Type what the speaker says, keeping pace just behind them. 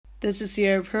This is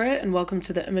Sierra Pruitt, and welcome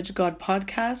to the Image of God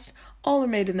podcast. All are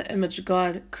made in the image of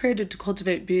God, created to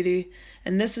cultivate beauty,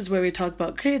 and this is where we talk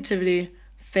about creativity,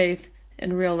 faith,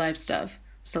 and real life stuff.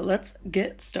 So let's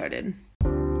get started.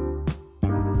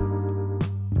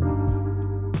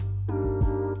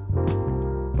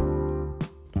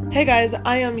 Hey guys,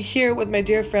 I am here with my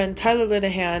dear friend Tyler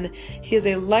Linehan. He is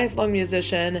a lifelong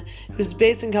musician who's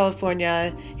based in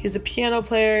California. He's a piano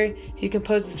player, he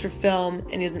composes for film,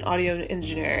 and he's an audio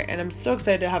engineer. And I'm so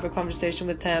excited to have a conversation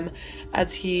with him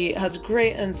as he has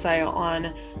great insight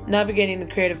on navigating the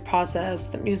creative process,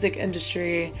 the music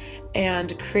industry,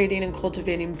 and creating and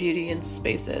cultivating beauty in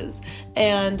spaces.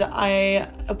 And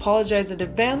I apologize in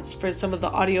advance for some of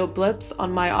the audio blips on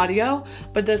my audio,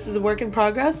 but this is a work in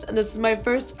progress, and this is my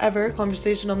first ever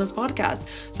conversation on this podcast.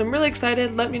 So I'm really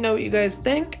excited. Let me know what you guys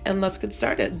think, and let's get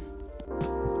started.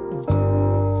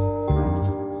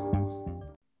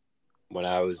 When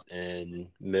I was in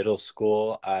middle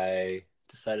school, I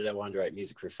decided I wanted to write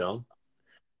music for film.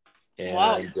 And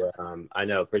Wow. I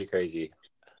know, pretty crazy.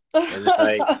 And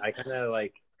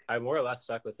I more or less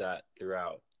stuck with that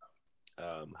throughout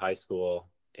high school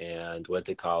and went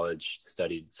to college,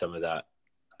 studied some of that,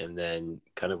 and then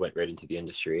kind of went right into the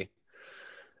industry.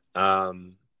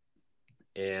 And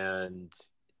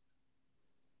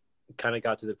kind of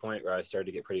got to the point where I started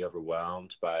to get pretty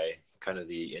overwhelmed by kind of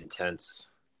the intense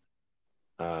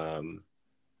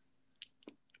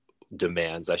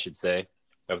demands, I should say,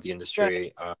 of the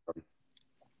industry. Right.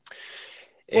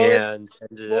 What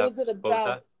was it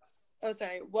about? Oh,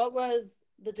 sorry. What was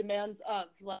the demands of?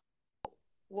 Like,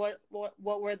 what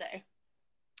were they?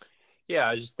 Yeah,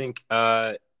 I just think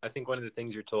I think one of the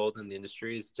things you're told in the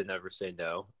industry is to never say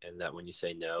no, and that when you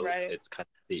say no, Right. it's kind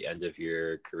of the end of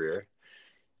your career.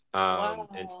 Wow.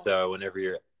 And so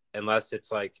unless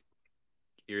it's like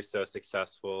you're so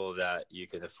successful that you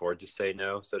can afford to say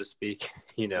no, so to speak,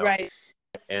 Right.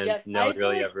 And yes, no one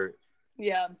really ever.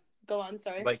 Yeah. Go on.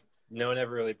 Sorry. Like, no one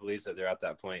ever really believes that they're at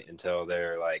that point until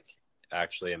they're like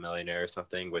actually a millionaire or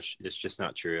something, which is just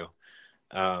not true.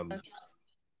 And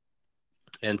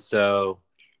so,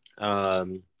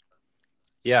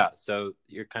 yeah, so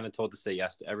you're kind of told to say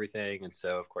yes to everything. And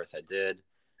so, of course, I did.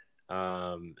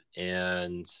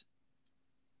 And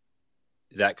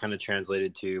that kind of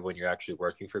translated to when you're actually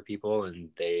working for people and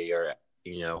they are,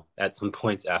 at some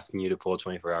points asking you to pull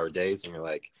 24-hour days, and you're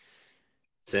like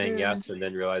saying yes and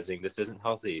then realizing this isn't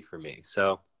healthy for me.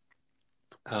 So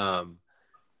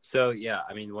yeah,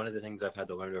 I mean, one of the things I've had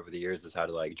to learn over the years is how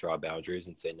to like draw boundaries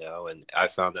and say no. And I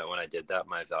found that when I did that,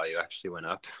 my value actually went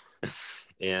up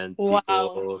and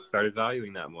people started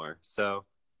valuing that more. So,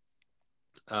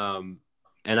 and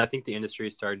I think the industry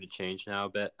is starting to change now a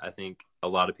bit. I think a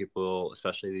lot of people,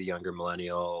 especially the younger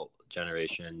millennial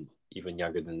generation, even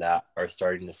younger than that, are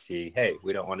starting to see, hey,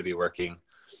 we don't want to be working.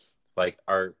 Like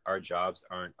our jobs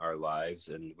aren't our lives,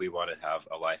 and we want to have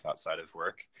a life outside of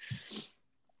work.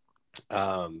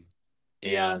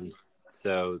 And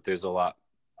so there's a lot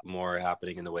more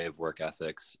happening in the way of work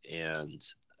ethics and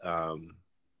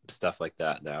stuff like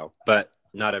that now, but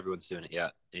not everyone's doing it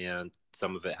yet, and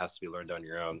some of it has to be learned on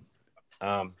your own.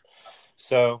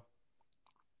 So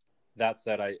that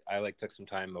said, I like took some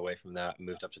time away from that and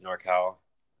moved up to NorCal,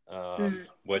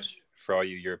 which for all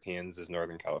you Europeans is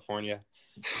Northern California.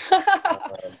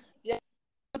 Yeah,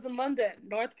 I was in London,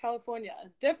 North California.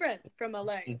 Different from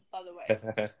LA, by the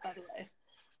way.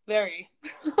 Very.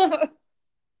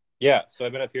 Yeah, so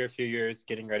I've been up here a few years,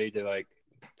 getting ready to like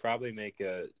probably make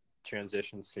a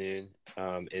transition soon,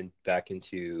 back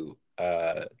into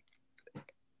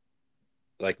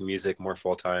like music more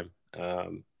full time.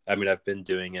 I mean, I've been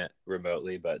doing it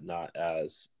remotely, but not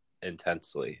as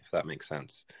intensely, if that makes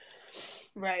sense.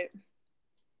 Right.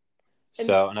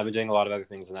 So, and I've been doing a lot of other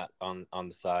things in that on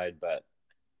the side, but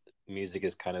music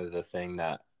is kind of the thing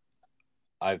that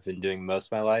I've been doing most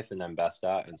of my life and I'm best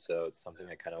at. And so it's something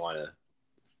I kind of want to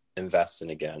invest in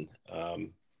again.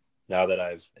 Now that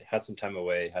I've had some time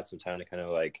away, had some time to kind of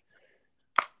like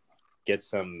get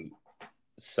some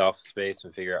self space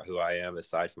and figure out who I am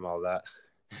aside from all that,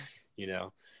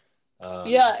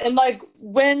 Yeah, and like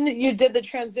when you did the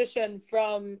transition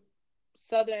from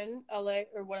Southern LA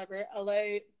or whatever,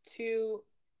 LA to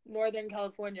Northern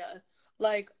California,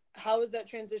 like how was that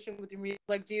transition with your music?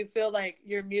 Like, do you feel like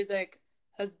your music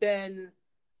has been,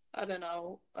 I don't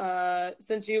know,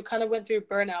 since you kind of went through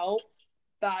burnout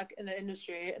back in the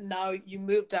industry and now you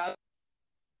moved out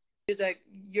music,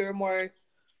 you're more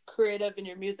creative in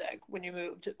your music when you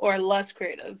moved, or less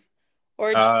creative,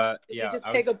 or did you just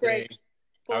take a break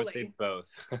fully? I would say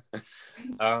both.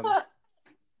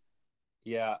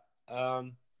 Yeah.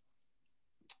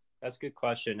 That's a good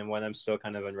question, and one I'm still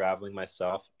kind of unraveling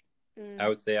myself. I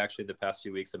would say actually the past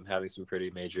few weeks I'm having some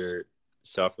pretty major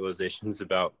self-realizations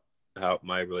about how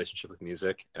my relationship with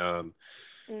music.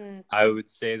 I would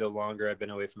say the longer I've been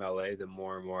away from LA, the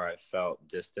more and more I felt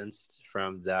distanced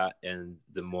from that, and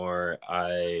the more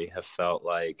I have felt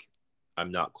like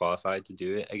I'm not qualified to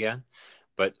do it again.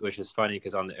 But which is funny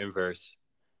because on the inverse,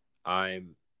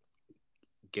 I'm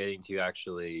getting to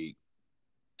actually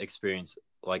experience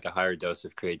like a higher dose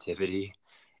of creativity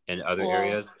in other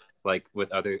areas, like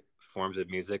with other forms of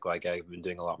music. Like I've been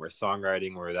doing a lot more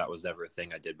songwriting, where that was never a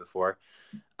thing I did before.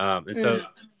 And so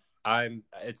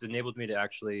it's enabled me to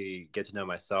actually get to know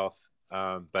myself.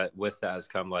 But with that has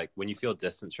come, like, when you feel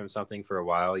distance from something for a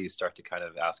while, you start to kind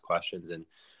of ask questions. And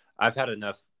I've had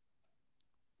enough,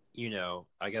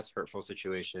 I guess, hurtful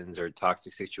situations or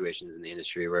toxic situations in the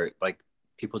industry where like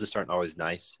people just aren't always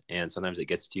nice. And sometimes it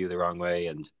gets to you the wrong way.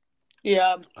 And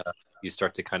you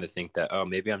start to kind of think that, oh,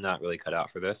 maybe I'm not really cut out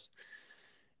for this.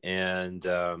 And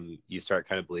you start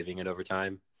kind of believing it over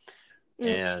time.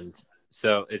 And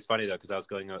so it's funny though, because I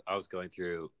was going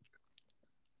through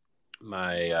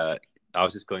my I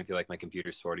was just going through like my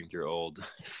computer, sorting through old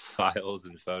files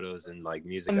and photos and like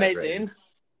music I've written.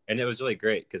 And it was really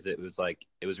great because it was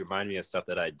reminding me of stuff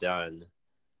that I'd done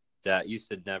that used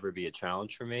to never be a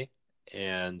challenge for me.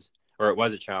 Or it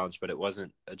was a challenge, but it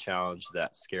wasn't a challenge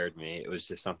that scared me. It was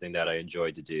just something that I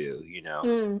enjoyed to do,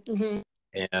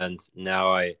 And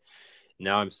now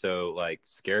I'm so like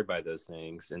scared by those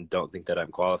things and don't think that I'm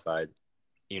qualified,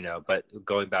 but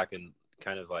going back and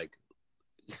kind of like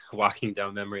walking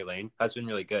down memory lane has been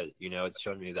really good. It's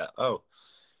shown me that, oh,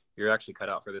 you're actually cut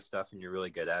out for this stuff and you're really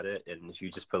good at it. And if you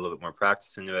just put a little bit more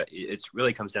practice into it, it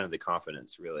really comes down to the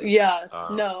confidence, really. Yeah,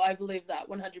 no, I believe that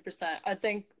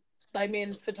 100%. I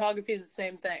mean, photography is the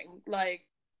same thing. Like,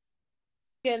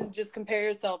 you can just compare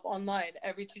yourself online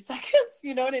every 2 seconds.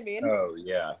 You know what I mean? Oh,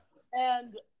 yeah.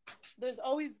 And there's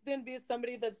always going to be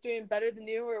somebody that's doing better than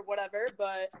you or whatever.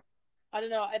 But I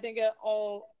don't know. I think it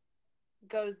all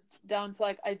goes down to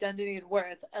like identity and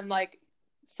worth. And like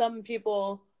some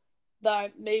people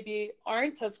that maybe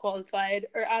aren't as qualified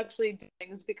are actually doing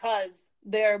things because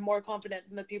they're more confident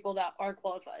than the people that are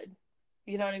qualified.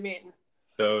 You know what I mean?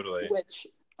 Totally. Which,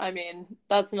 I mean,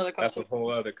 that's another question. That's a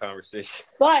whole other conversation.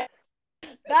 But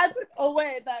that's a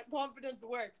way that confidence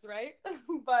works, right?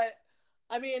 But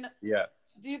I mean, yeah.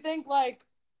 Do you think like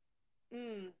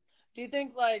with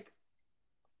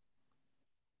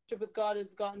God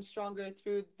has gotten stronger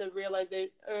through the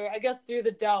realization, or I guess through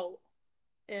the doubt,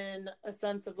 in a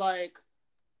sense of like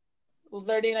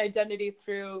learning identity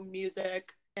through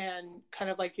music and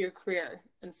kind of like your career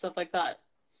and stuff like that?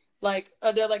 Like,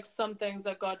 are there like some things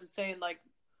that God is saying, like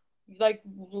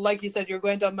you said, you're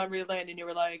going down memory lane and you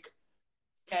were like,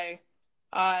 okay,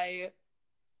 I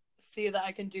see that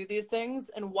I can do these things,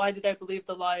 and why did I believe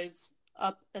the lies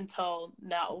up until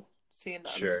now, seeing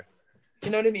them? Sure. You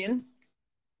know what I mean?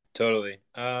 Totally.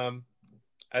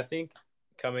 I think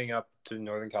coming up to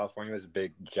Northern California was a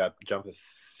big jump of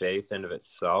faith in of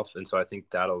itself, and so I think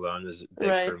that alone was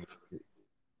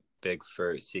big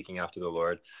for seeking after the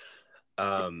Lord.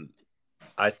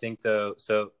 I think though,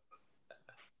 so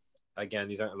again,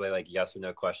 these aren't really like yes or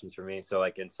no questions for me. So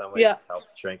like in some ways it's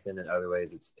helped strengthen, in other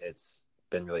ways it's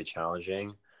been really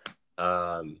challenging.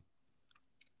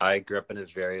 I grew up in a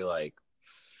very like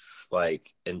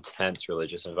intense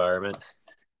religious environment,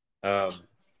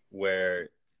 where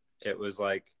it was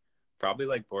like probably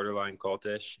like borderline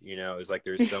cultish. It was like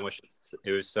there's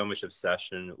so much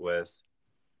obsession with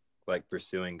like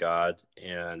pursuing God,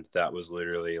 and that was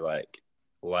literally like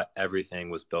everything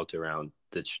was built around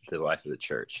the life of the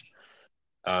church,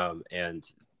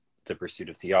 and the pursuit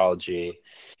of theology.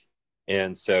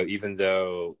 And so even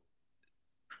though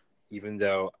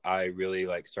I really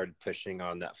like started pushing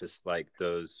on that, like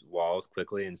those walls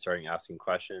quickly, and starting asking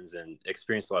questions, and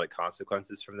experienced a lot of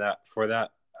consequences for that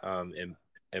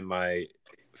in my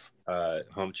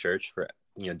home church for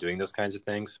doing those kinds of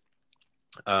things,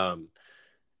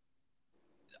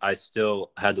 I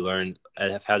still had to learn. I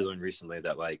have had to learn recently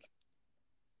that like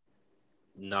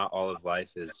not all of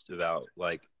life is about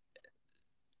like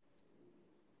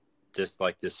just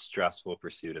like this stressful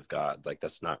pursuit of God. Like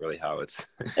that's not really how it's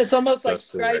almost like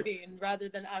striving rather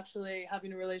than actually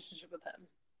having a relationship with him.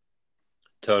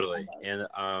 Totally. And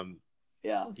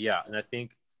and I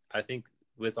think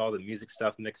with all the music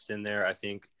stuff mixed in there, I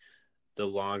think the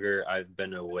longer I've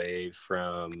been away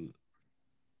from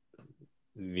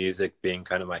music being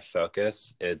kind of my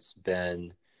focus, it's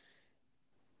been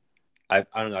I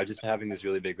don't know, I've just been having these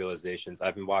really big realizations.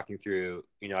 I've been walking through,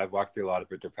 I've walked through a lot of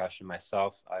depression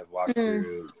myself. I've walked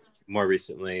through more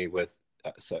recently with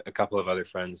a couple of other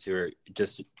friends who are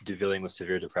just dealing with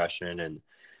severe depression. And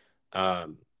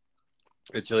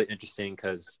it's really interesting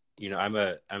because, I'm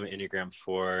an Enneagram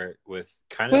 4 with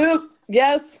kind of. Woo!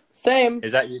 Yes, same.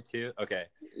 Is that you too? Okay.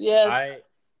 Yes.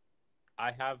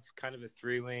 I have kind of a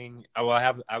 3-wing.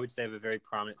 Well, I would say I have a very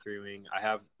prominent 3-wing. I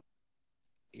have,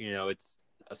 it's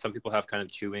some people have kind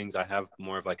of 2 wings. I have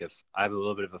more of like I have a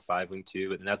little bit of a 5-wing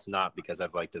too, and that's not because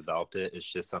I've like developed it. It's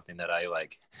just something that I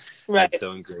like. Right. It's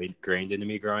so ingrained into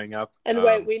me growing up. And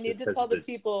wait, we need to tell the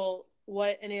people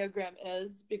what Enneagram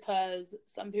is, because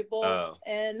some people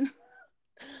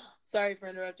sorry for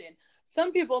interrupting.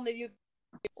 Some people in the UK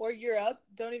or Europe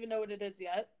don't even know what it is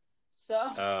yet. So.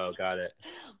 Oh, got it.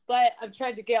 But I've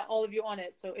tried to get all of you on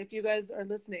it. So if you guys are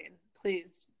listening,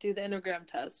 please do the Enneagram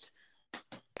test.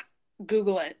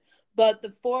 Google it. But the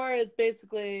 4 is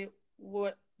basically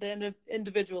what the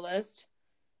individualist.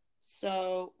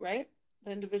 So, right?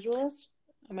 The individualist?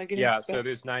 Am I getting it? So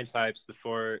there's 9 types. The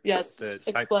 4, yes. The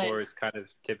type 4 is kind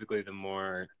of typically the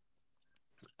more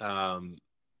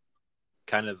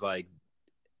kind of like,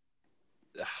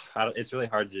 it's really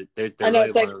hard to. They're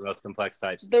really one of the most complex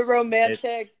types. The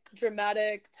romantic,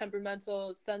 dramatic,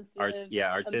 temperamental, sensitive,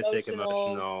 artistic,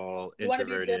 emotional, you want to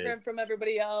be different from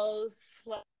everybody else.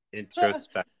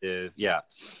 Introspective,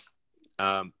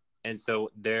 and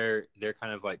so they're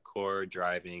kind of like core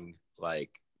driving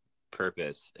like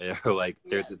purpose, like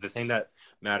the thing that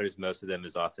matters most to them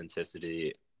is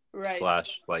authenticity, /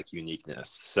 like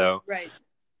uniqueness. So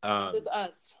that's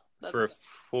us. For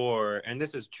 4, and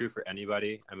this is true for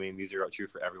anybody. I mean, these are true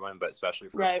for everyone, but especially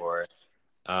for 4,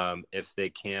 if they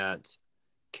can't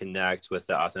connect with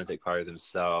the authentic part of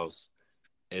themselves,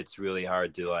 it's really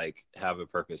hard to like have a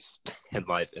purpose in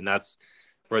life. And that's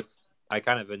where I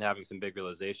kind of been having some big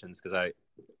realizations, because I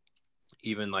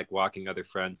even like walking other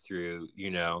friends through,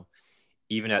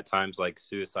 even at times like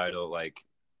suicidal, like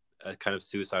kind of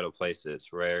suicidal places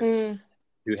where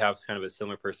you have kind of a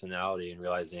similar personality,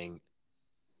 and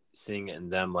seeing it in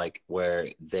them, like where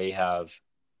they have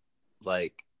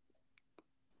like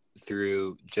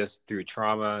through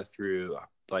trauma, through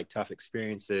like tough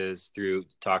experiences, through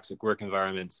toxic work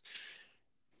environments,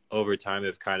 over time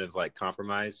have kind of like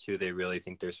compromised who they really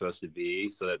think they're supposed to be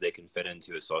so that they can fit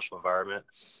into a social environment.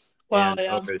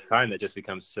 Over time that just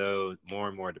becomes so more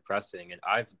and more depressing. And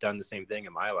I've done the same thing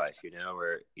in my life,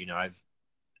 where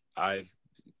I've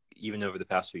even over the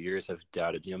past few years have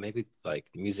doubted, maybe like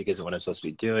music isn't what I'm supposed to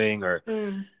be doing, or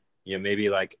maybe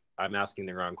like I'm asking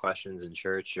the wrong questions in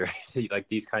church, or like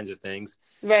these kinds of things.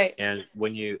 Right. And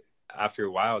when after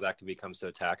a while, that can become so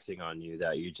taxing on you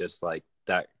that you just like,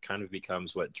 that kind of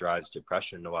becomes what drives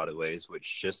depression in a lot of ways,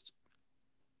 which just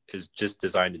is just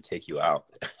designed to take you out,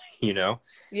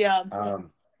 Yeah.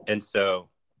 And so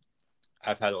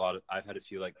I've had a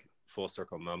few like full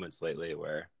circle moments lately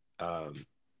where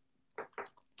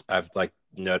I've like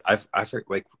I feel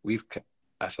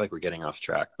like we're getting off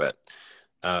track, but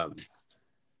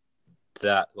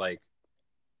that like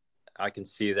I can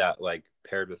see that like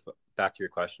paired with, back to your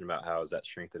question about how has that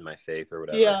strengthened my faith or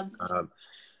whatever. Yeah.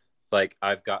 Like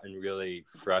I've gotten really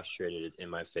frustrated in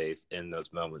my faith in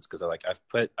those moments, because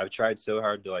I've tried so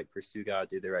hard to like pursue God,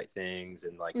 do the right things,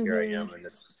 and like here I am in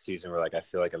this season where like I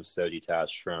feel like I'm so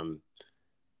detached from,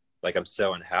 like I'm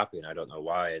so unhappy and I don't know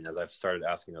why. And as I've started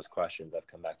asking those questions, I've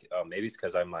come back to, maybe it's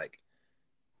because I'm like,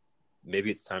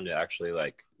 maybe it's time to actually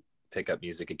like pick up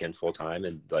music again full time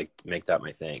and like make that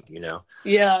my thing,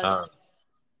 Yeah.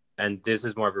 And this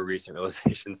is more of a recent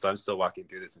realization, so I'm still walking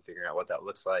through this and figuring out what that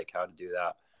looks like, how to do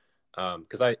that.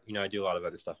 Because I do a lot of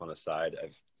other stuff on the side. I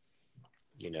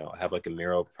have like a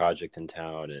mural project in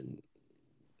town, and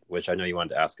which I know you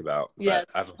wanted to ask about. Yes,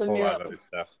 but I have a whole lot of other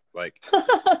stuff like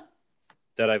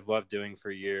that I've loved doing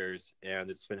for years, and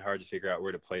it's been hard to figure out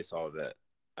where to place all of it.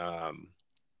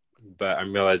 But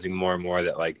I'm realizing more and more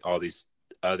that like all these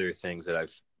other things that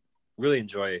I've really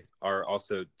enjoy are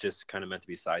also just kind of meant to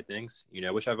be side things,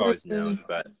 which I've always known.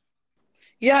 But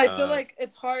yeah, I feel like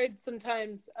it's hard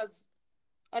sometimes, as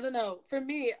I don't know, for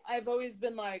me, I've always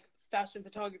been like fashion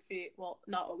photography. Well,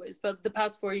 not always, but the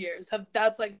past 4 years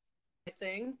that's like my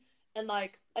thing. And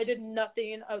like, I did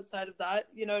nothing outside of that.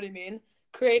 You know what I mean?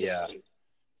 Creatively. Yeah.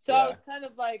 So I was kind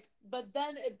of like, but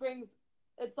then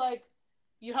it's like,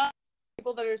 you have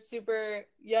people that are super,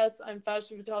 yes, I'm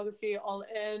fashion photography all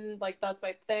in. Like, that's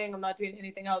my thing. I'm not doing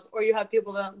anything else. Or you have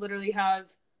people that literally have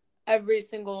every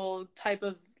single type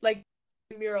of like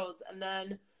murals, and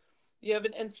then you have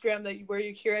an Instagram where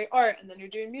you curate art, and then you're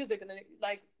doing music, and then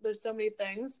like there's so many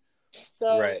things.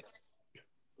 So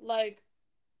like,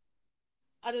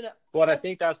 I don't know. Well, I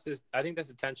think that's the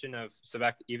tension of, so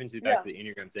back to the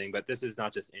Enneagram thing, but this is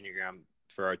not just Enneagram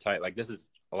for our type. Like, this is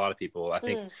a lot of people, I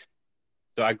think. Mm.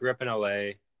 So I grew up in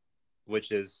LA,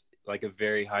 which is like a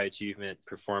very high achievement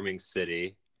performing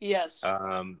city. Yes.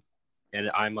 And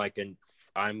I'm like an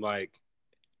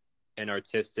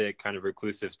artistic kind of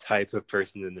reclusive type of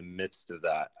person in the midst of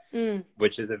that,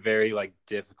 which is a very like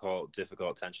difficult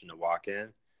tension to walk in.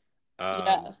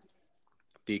 Yeah.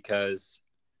 Because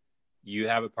you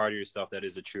have a part of yourself that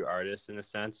is a true artist in a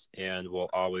sense, and will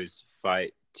always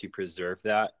fight to preserve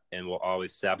that, and will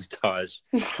always sabotage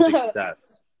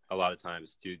success a lot of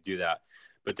times to do that.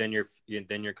 But then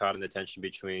you're caught in the tension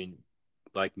between,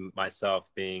 like, myself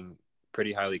being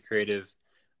pretty highly creative,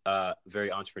 very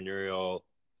entrepreneurial.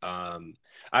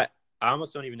 I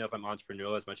almost don't even know if I'm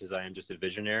entrepreneurial as much as I am just a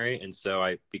visionary. And so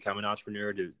I become an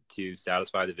entrepreneur to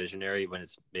satisfy the visionary when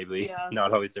it's maybe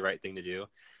not always the right thing to do.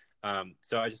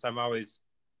 So I'm always,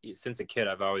 since a kid,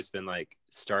 I've always been like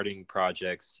starting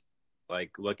projects,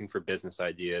 like looking for business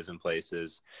ideas in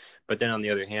places. But then on the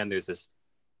other hand, there's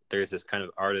this kind of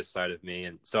artist side of me.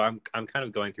 And so I'm kind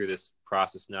of going through this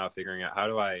process now, figuring out how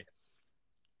do I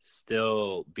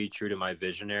still be true to my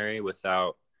visionary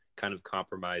without kind of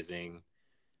compromising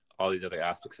all these other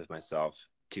aspects of myself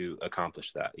to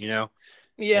accomplish that, you know?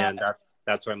 Yeah. And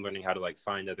that's where I'm learning how to like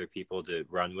find other people to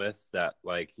run with that,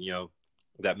 like, you know,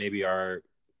 that maybe are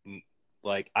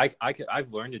like,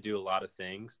 I've learned to do a lot of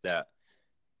things that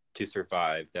to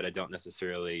survive that I don't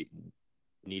necessarily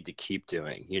need to keep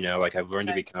doing, you know, like I've learned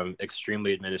to become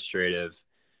extremely administrative,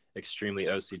 extremely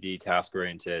OCD, task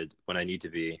oriented when I need to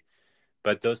be.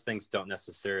 But those things don't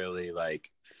necessarily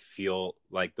like feel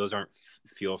like those aren't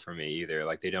fuel for me either.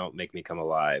 Like they don't make me come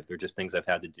alive. They're just things I've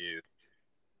had to do.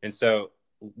 And so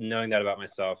knowing that about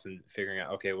myself and figuring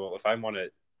out, okay, well, if I want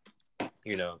to,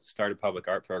 you know, start a public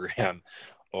art program,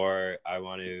 or I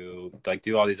want to like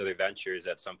do all these other ventures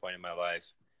at some point in my life,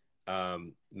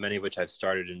 many of which I've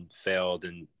started and failed,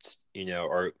 and, you know,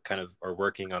 or kind of are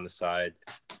working on the side,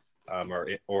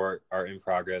 or are in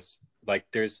progress. Like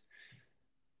there's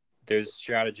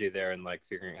strategy there, and like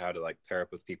figuring out how to like pair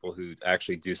up with people who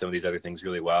actually do some of these other things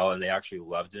really well, and they actually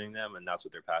love doing them, and that's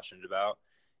what they're passionate about,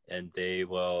 and they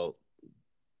will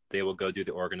go do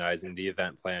the organizing, the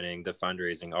event planning, the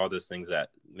fundraising, all those things that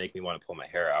make me want to pull my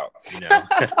hair out, you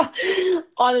know.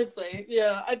 Honestly,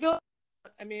 yeah,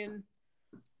 I mean,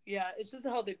 yeah, it's just a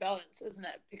healthy balance, isn't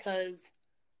it? Because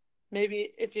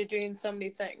maybe if you're doing so many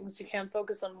things, you can't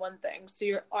focus on one thing, so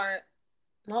you aren't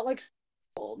not like,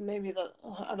 maybe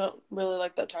I don't really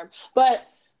like that term, but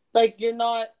like you're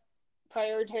not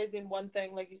prioritizing one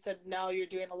thing. Like you said, now you're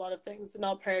doing a lot of things,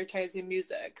 not prioritizing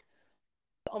music.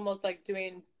 It's almost like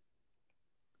doing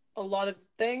a lot of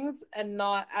things and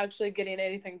not actually getting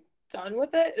anything done with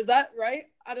it. Is that right?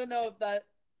 I don't know if that.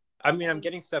 I mean, I'm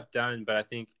getting stuff done, but I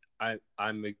think I'm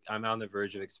on the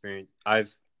verge of experience.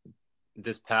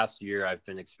 This past year, I've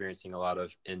been experiencing a lot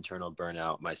of internal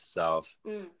burnout myself.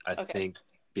 I think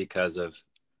because of,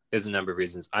 there's a number of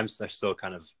reasons. I'm still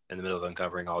kind of in the middle of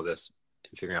uncovering all this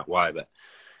and figuring out why, but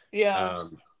yeah,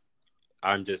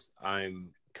 I'm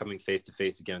coming face to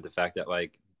face again with the fact that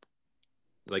like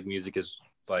music is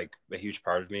like a huge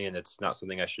part of me, and it's not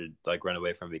something I should like run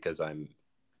away from, because I'm,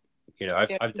 you know,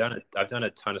 I've done a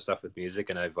ton of stuff with music,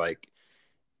 and I've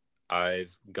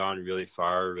gone really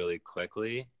far really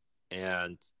quickly,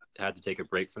 and had to take a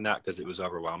break from that because it was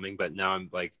overwhelming. But now I'm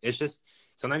like, it's just,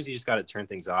 sometimes you just got to turn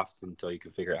things off until you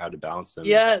can figure out how to balance them.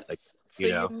 Yes. Like, so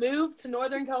you moved to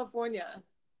Northern California.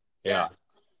 Yeah. Yes.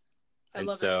 And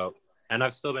so, and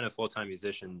I've still been a full-time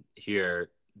musician here,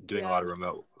 doing a lot of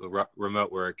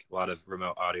remote work, a lot of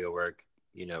remote audio work,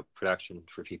 you know, production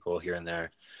for people here and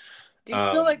there. Do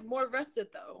you feel like more rested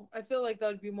though? I feel like that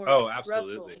would be more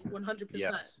absolutely. restful, 100%.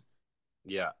 Yes.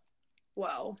 Yeah.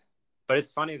 Wow. But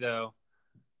it's funny though,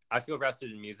 I feel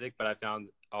rested in music, but I found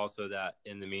also that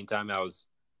in the meantime, I was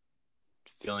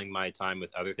filling my time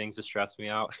with other things to stress me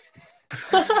out.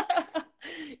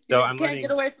 So I can't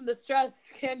get away from the stress,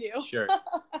 can you? Sure.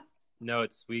 No,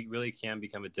 we really can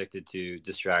become addicted to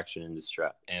distraction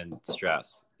and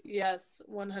stress. Yes,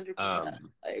 100%.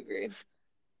 I agree.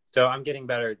 So I'm getting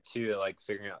better too, like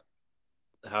figuring out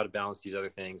how to balance these other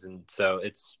things. And so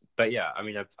but yeah, I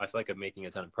mean, I feel like I'm making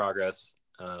a ton of progress.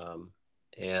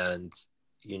 And,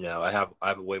 you know, I have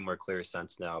a way more clear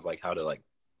sense now of like how to like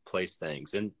place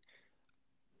things. And,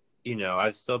 you know,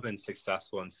 I've still been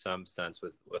successful in some sense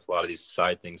with a lot of these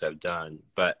side things I've done,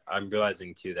 but I'm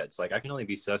realizing too that it's like I can only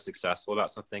be so successful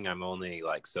about something I'm only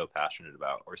like so passionate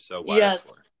about or so wired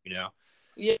for, you know?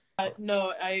 Yeah,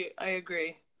 no, I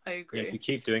agree. If you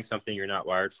keep doing something you're not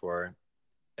wired for,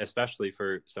 especially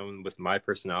for someone with my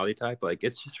personality type, like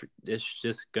it's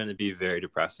just going to be very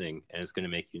depressing, and it's going to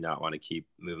make you not want to keep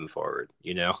moving forward,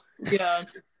 you know?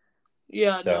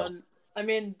 Yeah. So No. I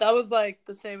mean, that was like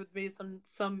the same with me.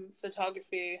 Some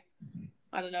photography,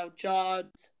 I don't know,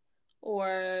 jobs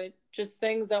or just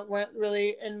things that weren't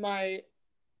really in my,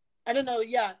 I don't know.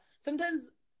 Yeah. Sometimes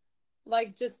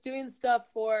like just doing stuff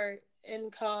for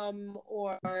income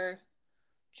or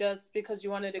just because you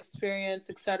wanted experience,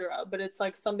 etc. But it's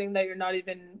like something that you're not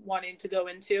even wanting to go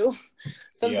into. yeah,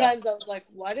 Sometimes I was like,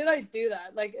 why did I do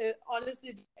that? Like, it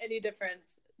honestly, any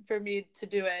difference for me to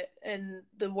do it in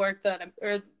the work that I'm,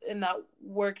 or in that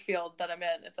work field that I'm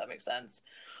in, if that makes sense.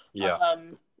 yeah,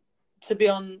 To be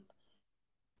on,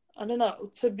 I don't know,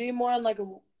 to be more on like a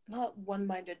not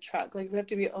one-minded track. Like we have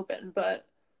to be open, but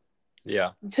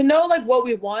yeah, to know like what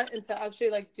we want and to actually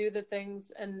like do the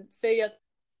things and say yes to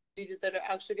these that are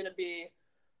actually going to be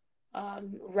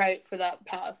right for that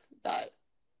path that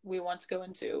we want to go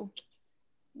into,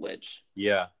 which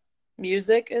yeah,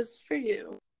 music is for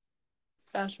you,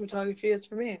 fashion photography is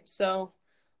for me. So,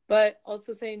 but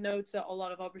also saying no to a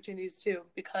lot of opportunities too,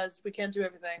 because we can't do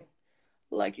everything.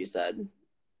 Like you said,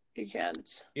 you can't.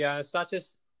 yeah. It's not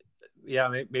just, yeah,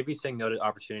 maybe saying no to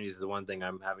opportunities is the one thing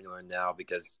I'm having to learn now,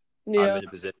 because I'm Yeah. in a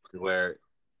position where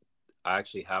I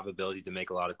actually have ability to make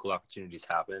a lot of cool opportunities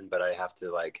happen, but I have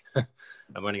to like,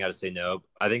 I'm learning how to say no.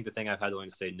 I think the thing I've had to learn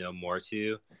to say no more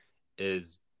to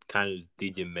is kind of the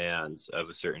demands of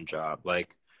a certain job.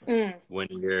 Like when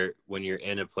you're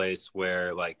in a place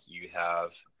where like you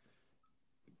have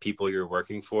people you're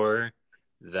working for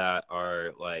that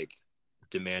are like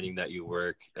demanding that you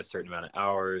work a certain amount of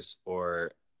hours,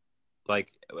 or like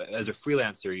as a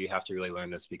freelancer, you have to really learn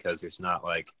this, because there's not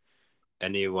like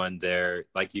anyone there,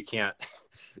 like you can't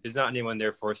there's not anyone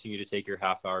there forcing you to take your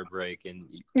half-hour break and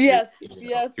your, Yes.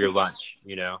 Yes. your lunch,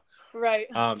 you know. Right.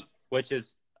 Which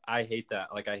is, I hate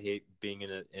that. Like I hate being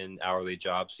in hourly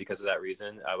jobs because of that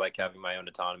reason. I like having my own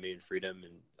autonomy and freedom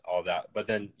and all that, but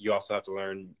then you also have to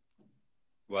learn,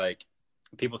 like,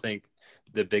 people think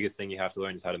the biggest thing you have to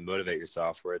learn is how to motivate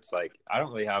yourself, where it's like I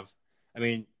don't really have, I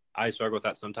mean, I struggle with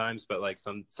that sometimes, but like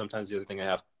sometimes the other thing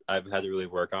I've had to really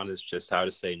work on is just how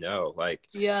to say no. Like,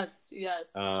 Yes.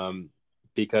 Yes.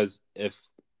 because if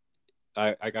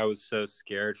I was so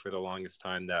scared for the longest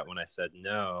time that when I said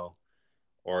no,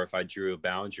 or if I drew a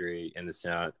boundary in the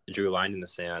sand, drew a line in the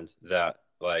sand, that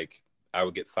like I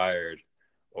would get fired,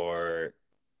 or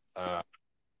uh,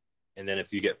 and then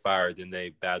if you get fired, then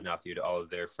they badmouth you to all of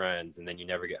their friends, and then you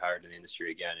never get hired in the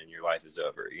industry again, and your life is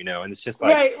over, you know. And it's just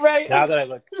like, Right. now that I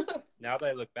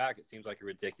look back, it seems like a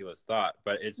ridiculous thought,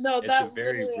 but No, it's a that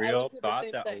very literally, I real went through the thought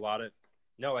same that thing.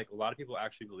 like a lot of people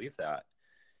actually believe that.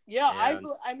 Yeah, And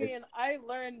I mean, I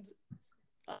learned.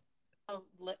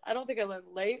 I don't think I learned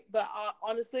late, but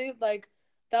honestly, like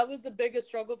that was the biggest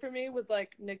struggle for me was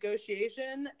like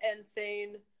negotiation and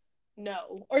saying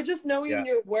no, or just knowing yeah,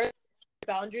 your work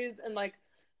boundaries and like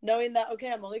knowing that okay,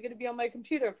 I'm only going to be on my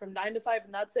computer from 9 to 5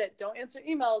 and that's it. Don't answer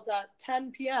emails at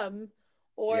 10 p.m.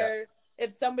 yeah, or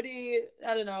if somebody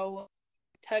I don't know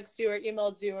texts you or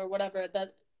emails you or whatever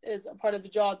that is a part of the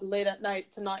job late at night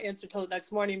to not answer till the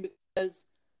next morning because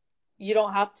you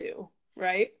don't have to,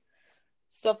 right?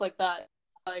 Stuff like that,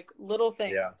 like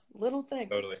yeah, little totally.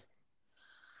 things,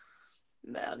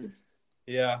 man.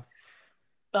 Yeah,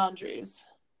 Boundaries.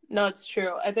 No, it's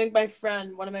true. I think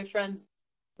one of my friends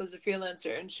was a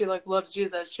freelancer and she like loves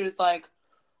Jesus. She was like,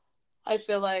 I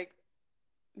feel like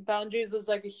boundaries is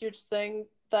like a huge thing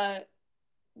that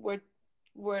we're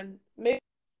maybe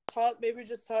maybe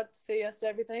just taught to say yes to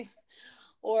everything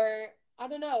or I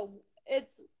don't know.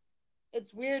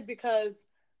 It's weird because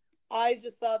I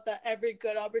just thought that every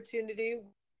good opportunity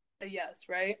a yes,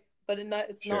 right? But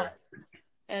it's sure. not.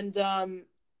 And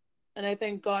and I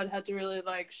think God had to really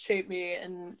like shape me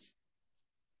and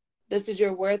this is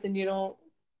your worth and you don't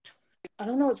I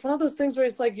don't know, it's one of those things where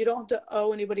it's like you don't have to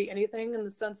owe anybody anything in the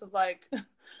sense of like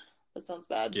that sounds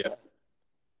bad, Yeah.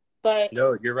 but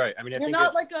No, you're right. I mean, I you're think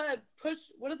not it. like a push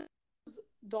what are those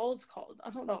dolls called? I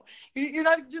don't know. You're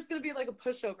not just gonna be like a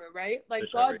pushover, right? Like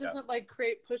Pushover, God yeah. doesn't like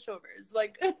create pushovers.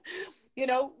 Like I we're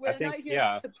not think, here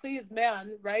yeah, to please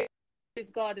man, right? Please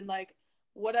God and like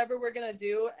whatever we're gonna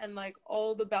do and like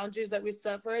all the boundaries that we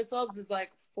set for ourselves is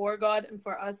like for God and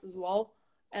for us as well.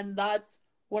 And that's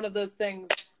one of those things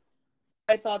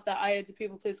I thought that I had to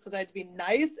people please because I had to be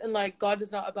nice and like God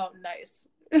is not about nice.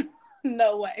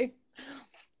 No way.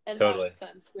 In that totally.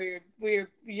 sense,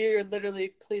 you're literally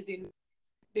pleasing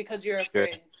because you're Sure.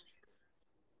 afraid.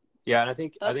 Yeah, and I That's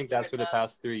think that's weird, where the man.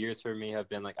 past 3 years for me have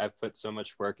been. Like, I've put so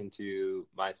much work into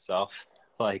myself,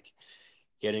 like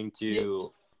getting Yeah.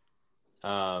 to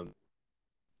Um,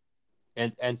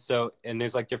 and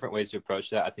there's like different ways to approach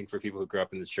that. I think for people who grew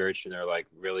up in the church and are like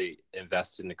really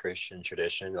invested in the Christian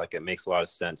tradition, like it makes a lot of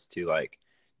sense to like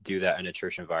do that in a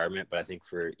church environment. But I think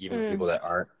for even people that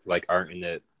aren't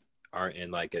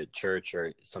in like a church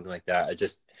or something like that,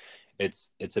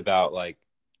 it's about like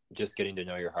just getting to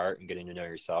know your heart and getting to know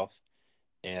yourself.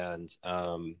 And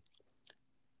I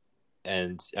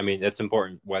mean, it's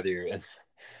important whether you're in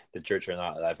the church or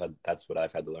not. That's what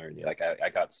I've had to learn. Like I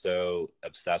got so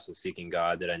obsessed with seeking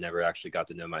God that I never actually got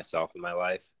to know myself in my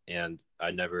life. And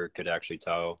I never could actually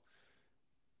tell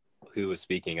who was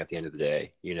speaking at the end of the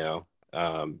day,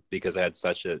 because I had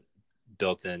such a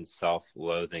built-in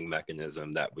self-loathing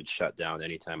mechanism that would shut down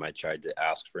anytime I tried to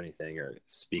ask for anything or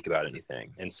speak about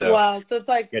anything. And so wow, so it's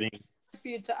like getting for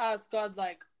you to ask God,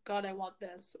 like, God, I want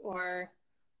this, or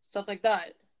stuff like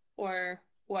that, or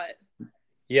what?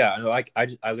 Yeah, like I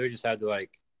literally just had to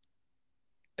like,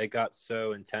 it got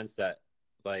so intense that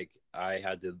like I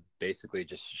had to basically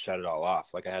just shut it all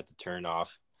off. Like I had to turn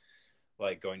off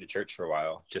like going to church for a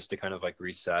while just to kind of like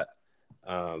reset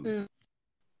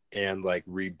and like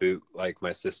reboot like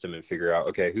my system and figure out,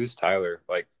 okay, who's Tyler,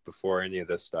 like before any of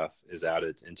this stuff is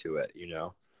added into it,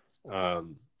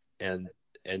 and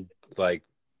like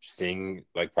seeing,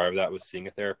 like part of that was seeing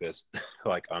a therapist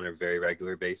like on a very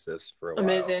regular basis for a while.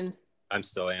 Amazing. I'm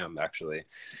still am actually.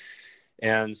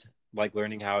 And like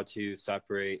learning how to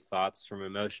separate thoughts from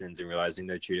emotions and realizing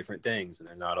they're two different things and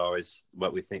they're not always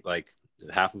what we think. Like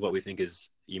half of what we think is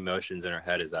emotions in our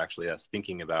head is actually us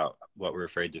thinking about what we're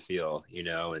afraid to feel,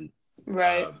 and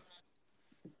right.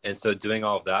 And so doing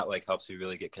all of that like helps you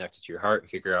really get connected to your heart and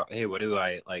figure out, hey,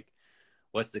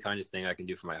 what's the kindest thing I can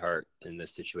do for my heart in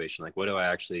this situation? Like what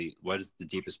is the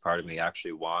deepest part of me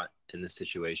actually want in this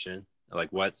situation? Like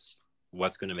what's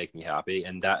going to make me happy?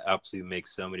 And that absolutely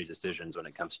makes so many decisions when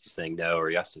it comes to saying no or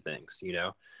yes to things,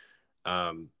 yeah.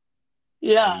 And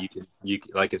you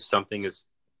can like, if something is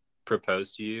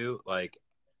proposed to you, like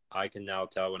I can now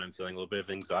tell when I'm feeling a little bit of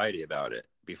anxiety about it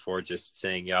before just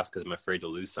saying yes because I'm afraid to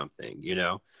lose something,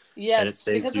 Yes, and it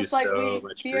saves because you it's like so we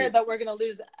much fear grief. that we're gonna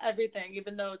lose everything,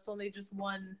 even though it's only just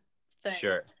one thing.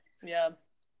 Sure. Yeah.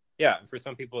 Yeah. For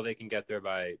some people, they can get there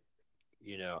by,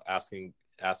 asking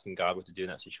God what to do in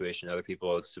that situation. Other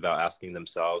people, it's about asking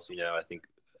themselves. I think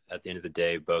at the end of the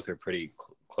day, both are pretty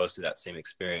close to that same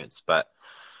experience. But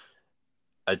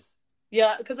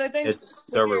because I think it's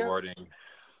so rewarding.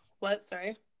 What?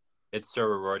 Sorry. It's so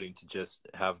rewarding to just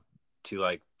have to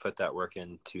like put that work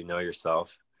in to know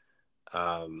yourself,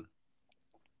 so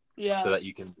that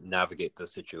you can navigate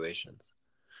those situations.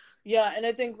 Yeah, and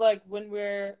I think like when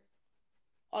we're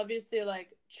obviously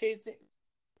like chasing,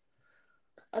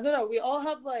 I don't know, we all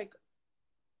have like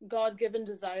God-given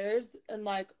desires, and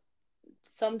like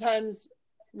sometimes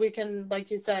we can,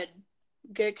 like you said,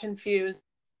 get confused.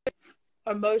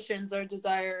 Emotions or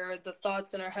desire or the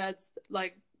thoughts in our heads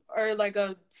like are like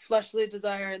a fleshly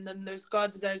desire, and then there's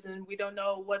God desires, and we don't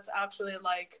know what's actually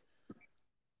like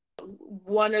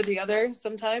one or the other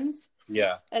sometimes.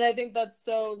 Yeah. And I think that's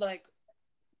so like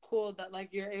cool that like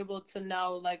you're able to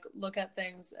now like look at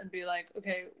things and be like,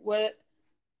 okay, what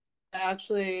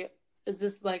actually is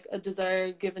this, like a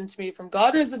desire given to me from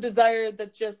God, or is a desire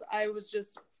that just I was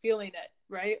just feeling it,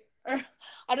 right? Or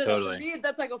I don't know. For me,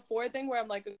 that's like a fourth thing where I'm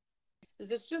like, is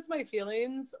this just my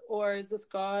feelings, or is this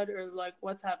God, or like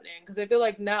what's happening? Because I feel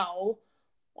like now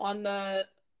on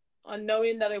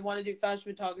knowing that I want to do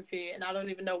fashion photography, and I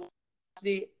don't even know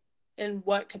in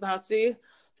what capacity, if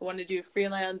I want to do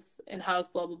freelance, in-house,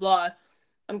 blah blah blah,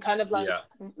 I'm kind of like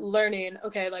learning,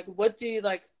 okay, like what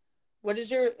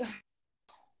is your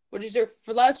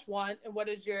flesh want, and what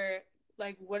is your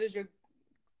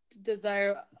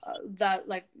desire that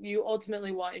like you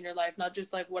ultimately want in your life, not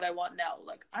just like what I want now.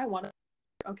 Like I want to,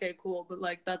 okay, cool, but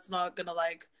like that's not gonna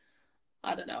like,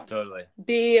 I don't know,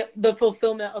 be the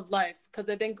fulfillment of life. Because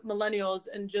I think millennials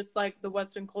and just like the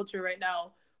Western culture right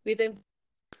now, we think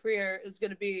career is going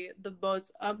to be the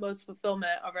utmost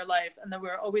fulfillment of our life, and then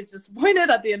we're always disappointed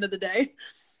at the end of the day.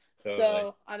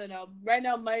 So I don't know, right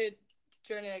now my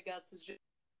journey, I guess, is just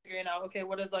figuring out, okay,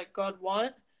 what does like God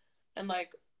want, and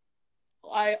like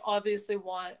I obviously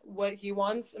want what he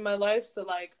wants in my life, so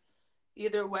like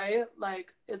either way,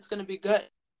 like it's gonna be good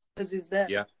because he's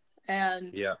there.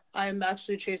 And I'm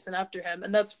actually chasing after him,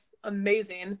 and that's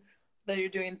amazing that you're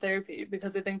doing therapy,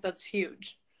 because I think that's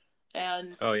huge.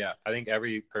 And I think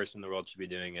every person in the world should be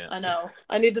doing it. I know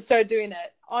I need to start doing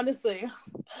it, honestly.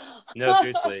 No,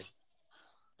 seriously,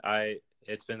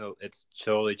 it's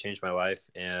totally changed my life,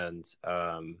 and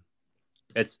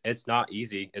it's not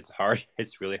easy. It's hard.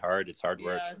 It's really hard. It's hard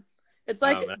work. It's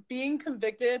like being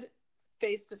convicted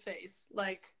face to face,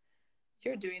 like,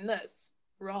 you're doing this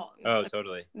wrong. Oh,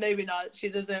 totally. Maybe not. She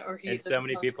doesn't, or he And doesn't. so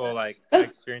many people it. like I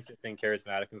experience this in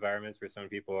charismatic environments where some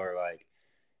people are like,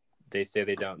 they say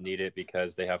they don't need it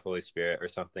because they have Holy Spirit or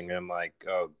something. And I'm like,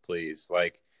 oh, please.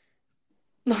 Like,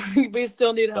 we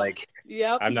still need help. Like,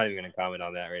 yep. I'm not even going to comment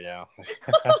on that right now.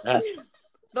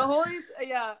 The Holy,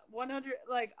 yeah, 100.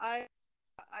 Like, I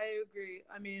agree.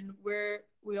 I mean,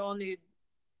 we all need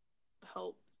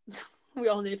help. We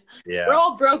all need. Yeah. We're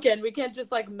all broken. We can't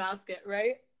just like mask it,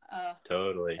 right?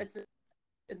 Totally.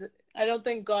 I don't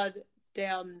think God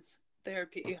damns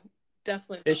therapy.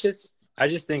 Definitely. I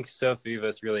just think so few of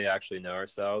us really actually know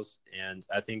ourselves. And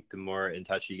I think the more in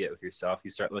touch you get with yourself,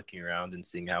 you start looking around and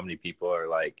seeing how many people are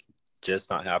like just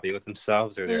not happy with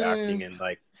themselves, or they're acting in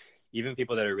like, even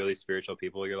people that are really spiritual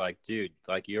people, you're like, dude,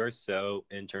 like you're so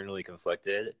internally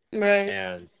conflicted. Right.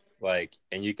 And like,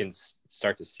 and you can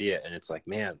start to see it. And it's like,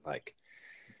 man, like,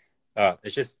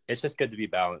 it's just good to be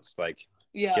balanced. Like,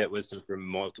 get wisdom from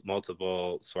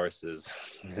multiple sources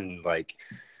and like,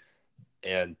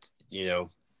 and you know,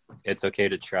 it's okay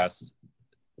to trust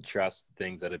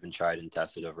things that have been tried and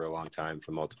tested over a long time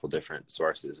from multiple different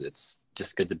sources. It's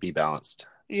just good to be balanced.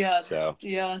 Yeah. So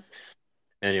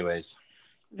anyways,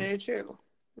 very true.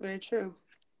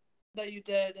 That you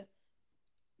did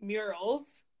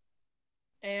murals,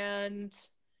 and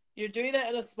you're doing that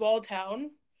in a small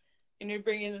town, and you're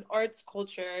bringing an arts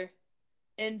culture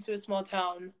into a small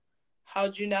town.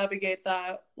 How'd you navigate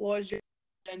that? What was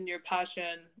your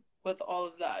passion with all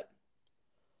of that?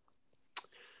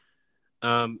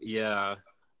 Yeah.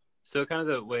 So kind of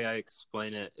the way I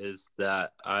explain it is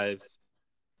that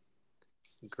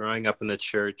growing up in the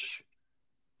church,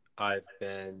 I've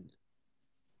been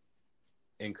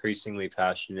increasingly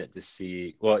passionate to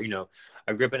see, well, you know,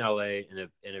 I grew up in LA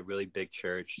in a really big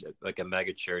church, like a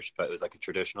mega church, but it was like a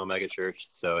traditional mega church.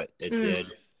 So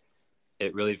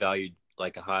it really valued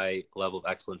like a high level of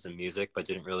excellence in music, but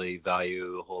didn't really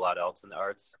value a whole lot else in the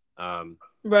arts.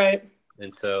 Right.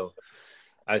 And so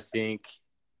I think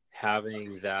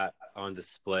having that on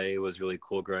display was really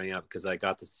cool growing up, because I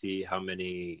got to see how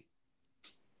many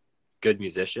good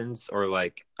musicians, or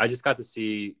like I just got to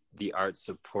see the art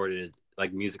supported,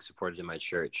 like music supported in my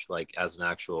church, like as an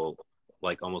actual,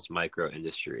 like almost micro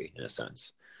industry in a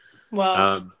sense.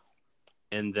 Wow.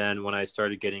 And then when I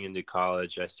started getting into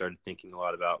college, I started thinking a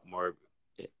lot about more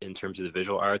in terms of the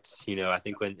visual arts. You know, I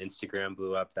think when Instagram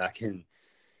blew up back in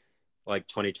like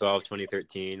 2012,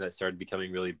 2013, that started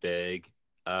becoming really big.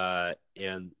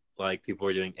 And like people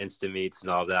were doing Insta meets and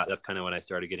all that. That's kind of when I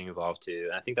started getting involved too.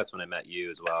 And I think that's when I met you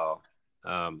as well.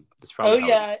 That's probably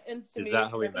Insta meet. Is that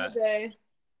how we met?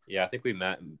 Yeah, I think we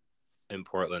met in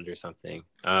Portland or something.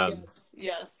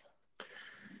 Yes.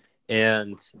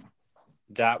 And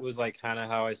that was like kind of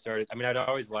how I started. I mean, I'd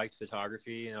always liked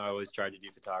photography. You know, I always tried to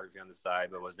do photography on the side,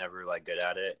 but was never like good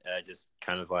at it. And I just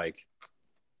kind of like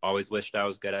always wished I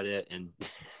was good at it. And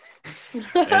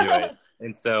anyways,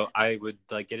 and so I would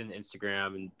like get into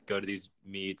Instagram and go to these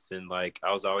meets, and like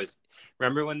I was always,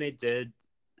 remember when they did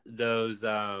those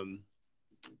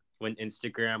when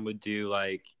Instagram would do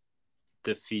like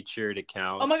the featured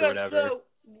accounts or whatever. So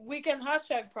Weekend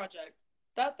Hashtag Project,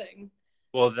 that thing.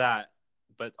 Well, that,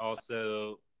 but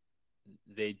also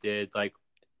they did like,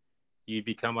 you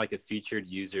become like a featured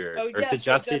user or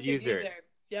suggested user.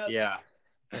 Yep. Yeah.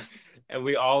 And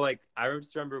we all like, I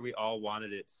just remember we all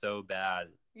wanted it so bad.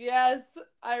 Yes.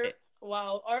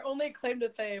 Wow. Our only claim to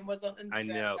fame was on Instagram. I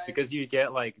know, guys. because you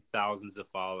get like thousands of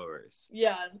followers.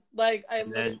 Yeah. Like I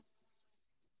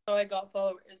got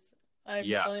followers. I'm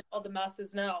telling all the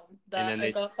masses now that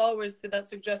I got followers through that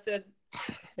suggested.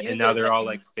 And now they're all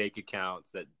like fake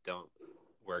accounts that don't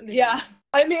work. Yeah.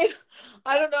 I mean,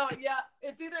 I don't know. Yeah.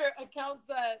 It's either accounts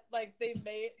that like they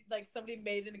made, like somebody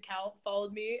made an account,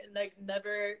 followed me, and like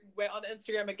never went on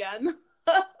Instagram again.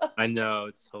 I know,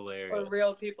 it's hilarious. Or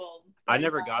real people. I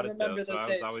never got it though. So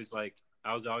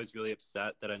I was always really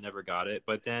upset that I never got it.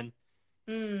 But then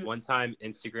one time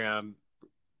Instagram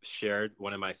shared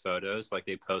one of my photos, like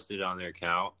they posted it on their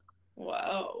account.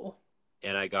 Wow.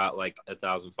 And I got like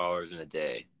 1,000 followers in a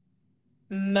day.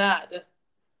 Mad.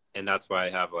 And that's why I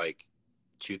have like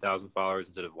 2,000 followers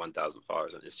instead of 1,000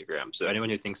 followers on Instagram. So anyone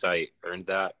who thinks I earned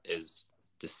that is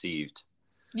deceived.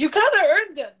 You kind of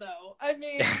earned it though. I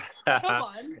mean, come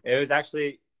on. It was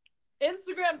actually,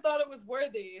 Instagram thought it was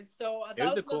worthy, so it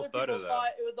was a cool photo though.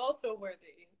 Thought it was also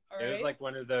worthy. It was like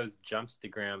one of those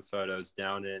Jumpstagram photos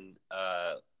down in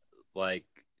like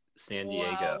San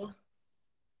Diego.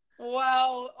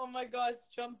 Wow. Oh my gosh,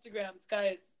 Jumpstagrams,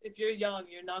 guys. If you're young,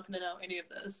 you're not gonna know any of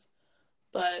this.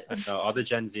 But I know all the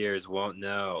Gen Zers won't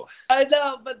know. I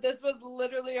know, but this was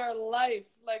literally our life.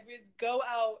 Like we'd go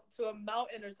out to a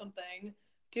mountain or something,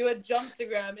 do a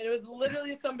jumpstagram, and it was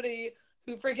literally somebody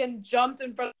who freaking jumped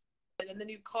in front of it, and then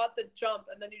you caught the jump,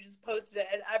 and then you just posted it,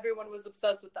 and everyone was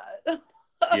obsessed with that.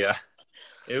 Yeah,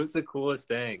 it was the coolest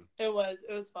thing. It was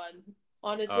fun.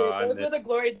 Honestly, I those were miss. the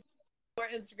glory days where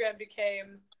Instagram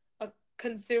became a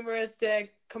consumeristic,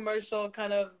 commercial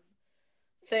kind of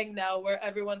thing now, where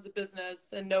everyone's a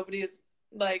business and nobody's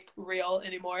like real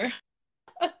anymore.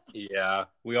 Yeah,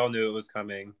 we all knew it was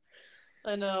coming.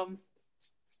 I know.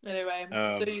 Anyway,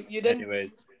 so Um, you didn't.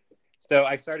 anyways, so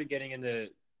I started getting into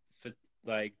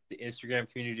like the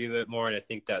Instagram community a bit more, and I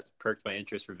think that perked my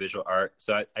interest for visual art.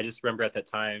 So I just remember at that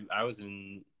time I was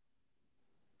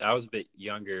a bit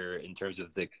younger in terms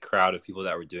of the crowd of people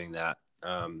that were doing that.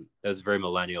 That was a very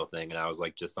millennial thing, and I was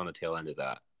like just on the tail end of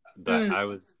that. But I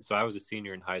was a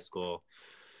senior in high school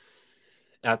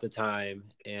at the time,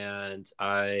 and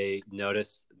I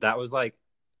noticed that was like,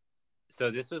 so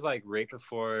this was like right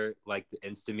before like the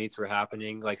Insta meets were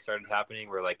happening, like started happening,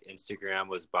 where like Instagram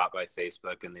was bought by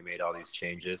Facebook and they made all these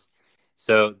changes.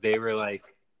 So they were like,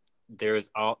 there was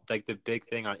all like the big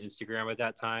thing on Instagram at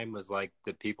that time was like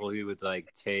the people who would like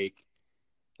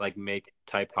make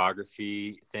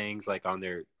typography things like on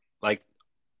their, like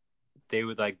they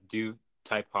would like do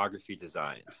typography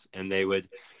designs, and they would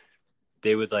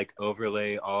like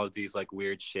overlay all of these like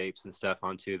weird shapes and stuff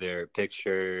onto their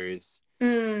pictures.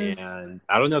 And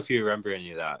I don't know if you remember any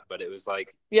of that, but it was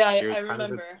like, Yeah, there I was kind of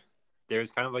remember. there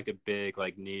was kind of like a big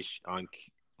like niche on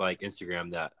like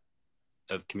Instagram that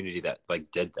of community that like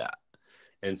did that.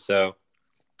 And so,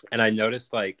 and I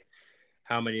noticed like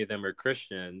how many of them are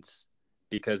Christians,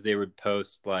 because they would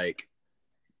post like,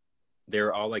 they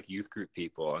were all like youth group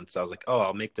people. And so I was like, oh,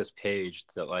 I'll make this page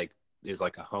that like is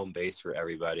like a home base for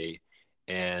everybody.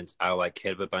 And I'll like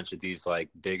hit up a bunch of these like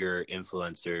bigger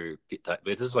influencer.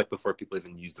 This is like before people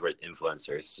even use the word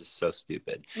influencer. It's just so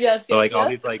stupid. Yes, But yes, like all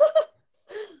yes. these like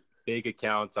big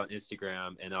accounts on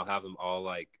Instagram, and I'll have them all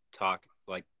like talk,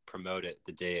 like promote it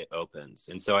the day it opens.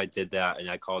 And so I did that, and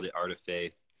I called it Art of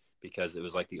Faith because it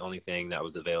was like the only thing that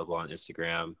was available on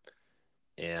Instagram.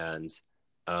 And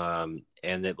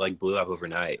and it like blew up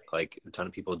overnight. Like a ton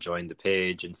of people joined the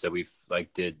page, and so we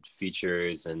like did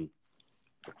features, and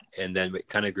then it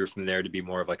kind of grew from there to be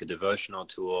more of like a devotional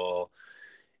tool.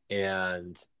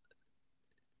 And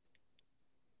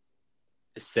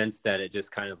since then it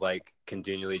just kind of like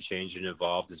continually changed and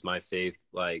evolved as my faith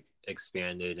like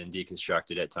expanded and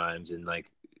deconstructed at times, and like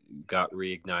got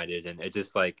reignited. And it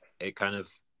just like, it kind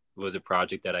of was a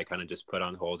project that I kind of just put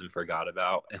on hold and forgot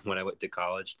about. And when I went to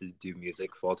college to do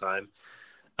music full time,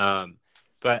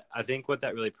 but I think what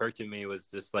that really perked in me was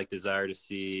this like desire to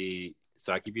see.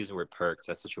 So I keep using the word perks.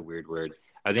 That's such a weird word.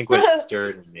 I think what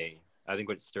stirred in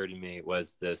me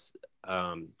was this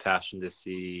passion to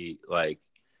see like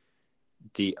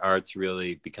the arts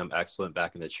really become excellent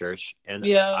back in the church. And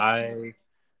Yeah.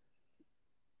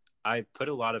 I put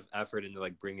a lot of effort into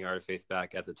like bringing Art of Faith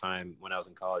back at the time when I was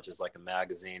in college as like a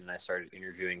magazine, and I started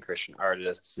interviewing Christian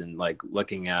artists and like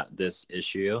looking at this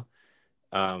issue.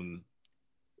 And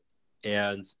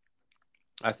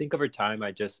I think over time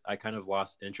I kind of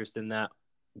lost interest in that,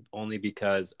 only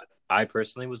because I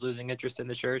personally was losing interest in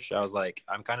the church. I was like,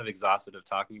 I'm kind of exhausted of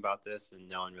talking about this and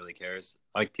no one really cares.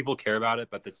 Like people care about it,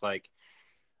 but it's like,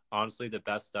 honestly, the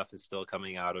best stuff is still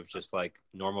coming out of just like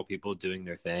normal people doing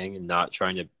their thing and not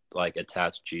trying to like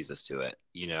attach Jesus to it,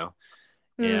 you know?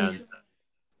 And,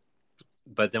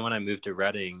 but then when I moved to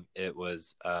Reading, it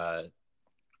was,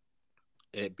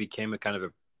 it became a kind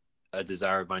of a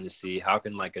desire of mine to see how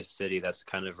can like a city that's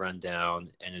kind of run down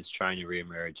and is trying to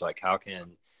reemerge, like how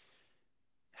can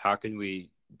we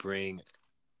bring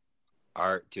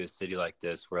art to a city like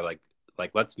this, where like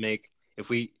let's make, if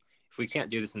we can't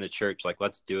do this in the church, like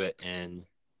let's do it in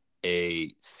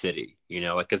a city, you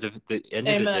know, like, because if at the end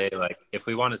of the day, like if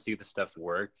we want to see the stuff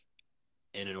work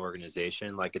in an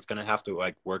organization, like it's gonna have to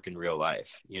like work in real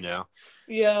life, you know?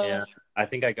 Yeah. And I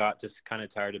think I got just kind of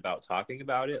tired about talking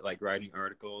about it, like writing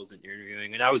articles and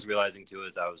interviewing. And I was realizing too,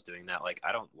 as I was doing that, like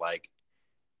I don't like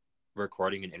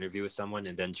recording an interview with someone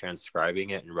and then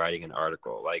transcribing it and writing an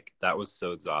article. Like that was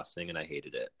so exhausting and I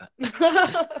hated it.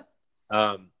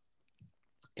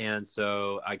 And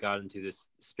so I got into this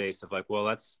space of like, well,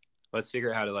 let's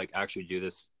figure out how to like actually do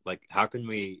this. Like, how can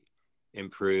we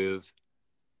improve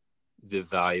the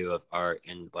value of art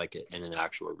in like in an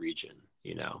actual region,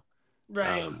 you know?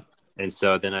 Right. And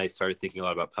so then I started thinking a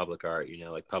lot about public art, you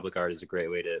know, like public art is a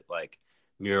great way to like,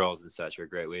 murals and such are a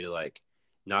great way to like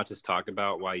not just talk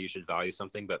about why you should value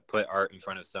something, but put art in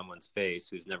front of someone's face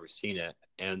who's never seen it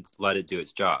and let it do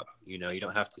its job. You know, you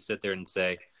don't have to sit there and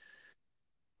say,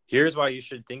 here's why you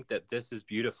should think that this is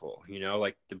beautiful. You know,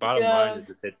 like the bottom line is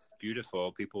if it's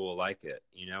beautiful, people will like it.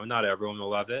 You know, not everyone will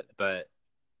love it, but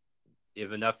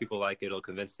if enough people like it, it'll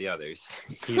convince the others,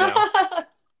 you know?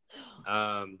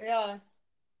 Yeah.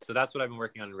 So that's what I've been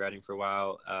working on in Reading for a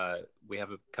while. We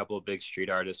have a couple of big street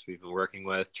artists we've been working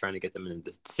with, trying to get them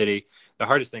into the city. The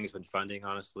hardest thing has been funding,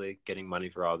 honestly, getting money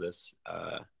for all this.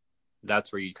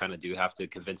 That's where you kind of do have to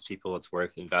convince people it's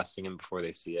worth investing in before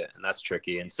they see it. And that's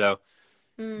tricky. And so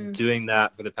doing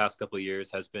that for the past couple of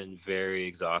years has been very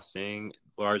exhausting,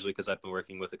 largely because I've been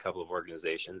working with a couple of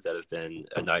organizations that have been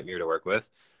a nightmare to work with.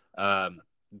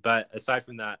 But aside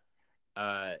from that,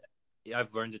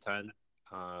 I've learned a ton.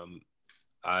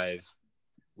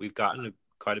 We've gotten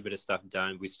quite a bit of stuff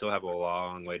done. We still have a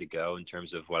long way to go in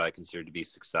terms of what I consider to be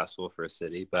successful for a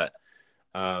city. But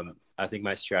I think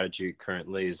my strategy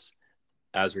currently is,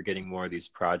 as we're getting more of these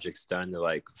projects done, to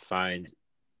like find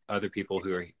other people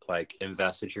who are like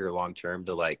invested here long term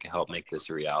to like help make this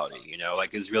a reality. You know,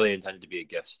 like it's really intended to be a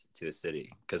gift to the city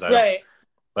because I don't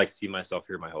like see myself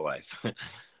here my whole life.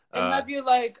 And have you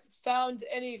like found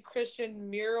any Christian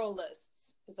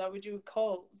muralists? Is that what you would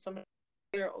call some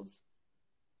murals?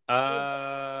 No,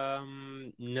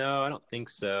 I don't think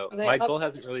so. My goal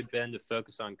hasn't really been to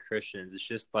focus on Christians. It's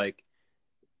just like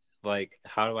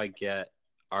how do I get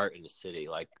art in the city?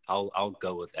 Like I'll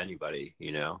go with anybody,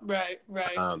 you know? Right.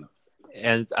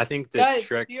 And I think the Guys,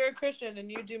 trick. if you're a Christian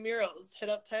and you do murals, hit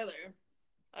up Tyler.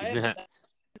 I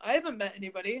haven't met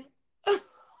anybody.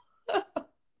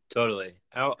 Totally.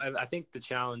 I think the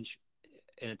challenge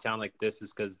in a town like this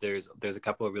is because there's a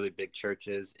couple of really big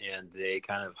churches and they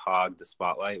kind of hog the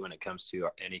spotlight when it comes to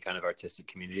any kind of artistic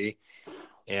community,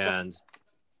 and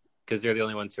because they're the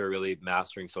only ones who are really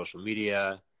mastering social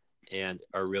media and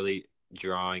are really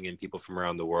drawing in people from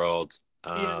around the world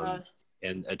and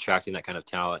attracting that kind of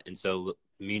talent. And so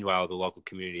meanwhile the local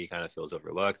community kind of feels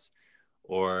overlooked,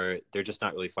 or they're just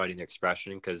not really finding their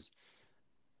expression because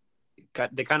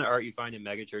the kind of art you find in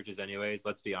mega churches anyways,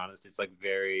 let's be honest, it's like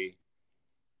very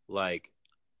like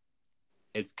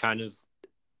it's kind of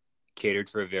catered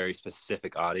for a very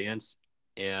specific audience,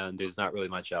 and there's not really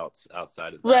much else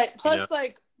outside of that. Right. Plus, you know?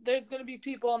 Like there's going to be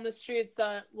people on the streets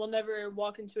that will never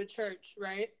walk into a church,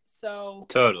 right? So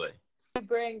totally. How do you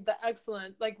bring the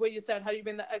excellence, like what you said, how do you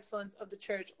bring the excellence of the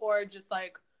church or just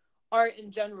like art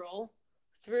in general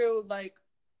through like,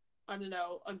 I don't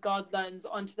know, a God lens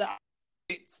onto the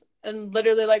streets? And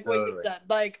literally like what you said,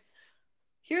 like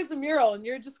here's a mural and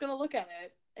you're just going to look at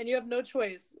it and you have no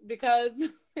choice because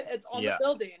it's on the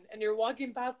building and you're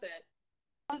walking past it.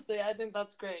 Honestly, I think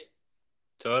that's great.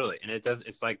 Totally. And it's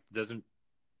like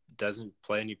doesn't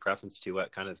play any preference to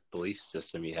what kind of belief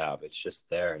system you have. It's just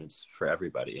there and it's for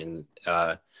everybody. And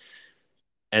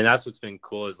that's what's been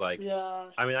cool is like,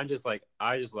 I mean, I just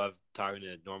love talking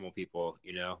to normal people,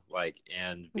 you know, like,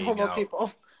 and being normal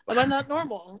people. Am I not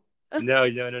normal? No,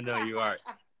 you are.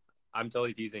 I'm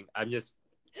totally teasing. I'm just,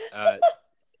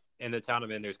 in the town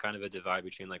I'm in, there's kind of a divide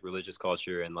between like religious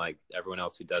culture and like everyone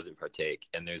else who doesn't partake.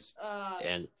 And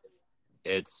and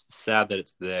it's sad that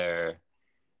it's there,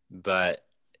 but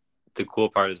the cool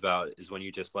part is when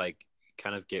you just like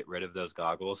kind of get rid of those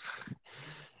goggles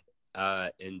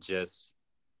and just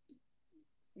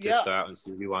go out and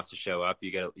see who wants to show up.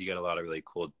 You get a lot of really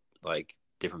cool, like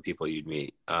different people you'd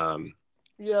meet. And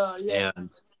I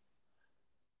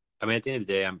mean, at the end of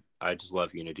the day, I just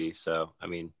love unity. So, I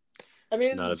mean,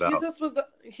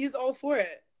 he's all for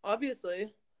it,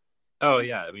 obviously. Oh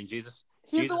yeah. I mean, Jesus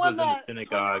was in the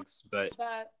synagogues, but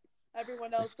that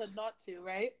everyone else said not to,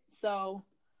 right? So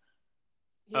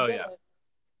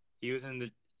he was in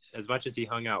as much as he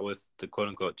hung out with the quote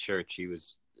unquote church, he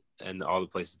was in all the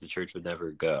places the church would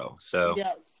never go. So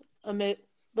yes. I mean,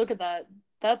 look at that.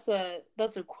 That's a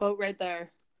quote right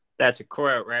there. That's a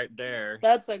quote right there.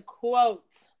 That's a quote.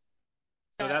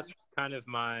 So that's kind of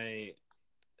my.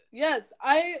 Yes,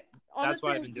 I honestly that's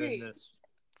why I've been doing this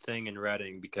thing in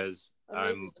Reading, because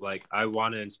I'm like, I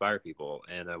want to inspire people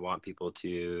and I want people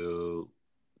to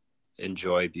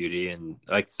enjoy beauty, and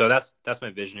like, so that's my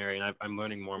visionary, and I'm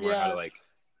learning more and more how to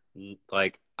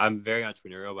like I'm very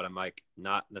entrepreneurial, but I'm like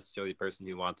not necessarily the person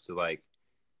who wants to like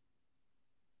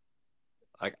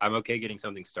I'm okay getting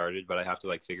something started, but I have to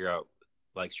like figure out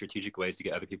like strategic ways to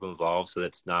get other people involved so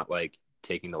that's not like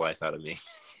taking the life out of me.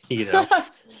 You know?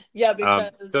 Yeah,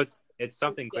 because so it's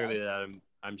something clearly that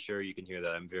I'm sure you can hear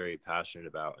that I'm very passionate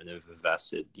about and have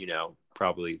invested, you know,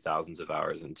 probably thousands of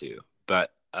hours into.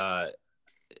 But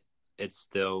it's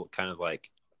still kind of like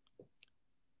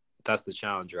that's the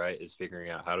challenge, right? Is figuring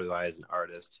out how do I, as an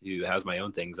artist who has my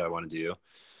own things I want to do,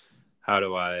 how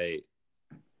do I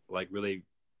like really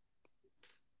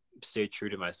stay true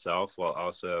to myself while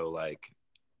also like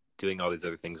doing all these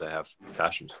other things I have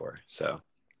passions for. So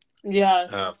Yeah.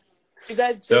 um, You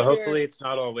guys so did hopefully it's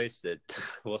not all wasted.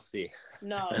 We'll see.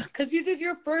 No, because you did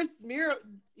your first mural.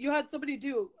 You had somebody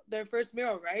do their first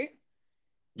mural, right?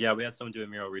 Yeah, we had someone do a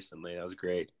mural recently. That was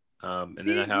great. And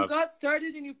See, then I you have got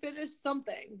started and you finished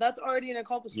something. That's already an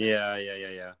accomplishment.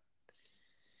 Yeah,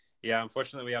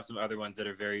 unfortunately we have some other ones that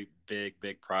are very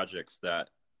big projects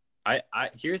that I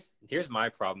here's my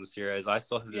problems here is I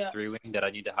still have this 3-wing that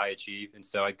I need to high achieve, and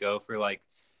so I go for like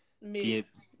the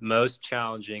most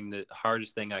challenging, the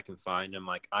hardest thing I can find. I'm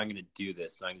like, I'm gonna do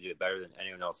this and I'm gonna do it better than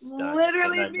anyone else has done.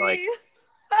 Literally and then, me. Like,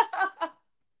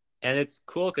 and it's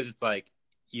cool because it's like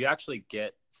you actually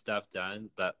get stuff done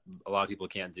that a lot of people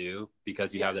can't do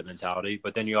because you have that mentality.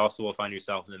 But then you also will find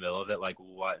yourself in the middle of it, like,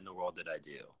 what in the world did I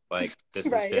do? Like,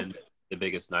 this has been the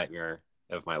biggest nightmare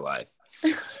of my life.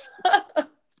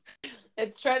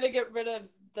 It's trying to get rid of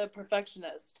the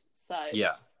perfectionist side.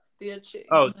 Yeah.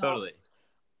 Oh, totally.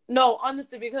 No,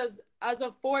 honestly, because as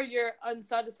a 4, you're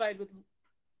unsatisfied with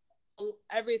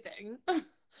everything.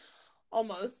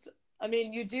 Almost. I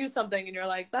mean, you do something and you're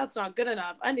like, that's not good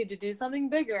enough. I need to do something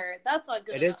bigger. That's not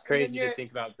good enough. It is crazy to think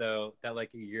about, though, that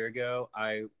like a year ago,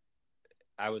 I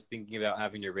was thinking about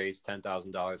having to raise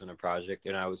 $10,000 on a project,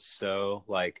 and I was so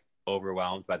like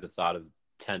overwhelmed by the thought of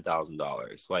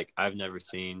 $10,000. Like, I've never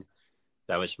seen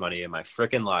that much money in my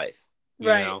freaking life, you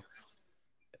know?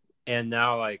 And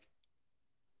now I'm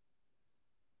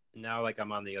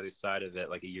on the other side of it,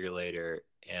 like a year later,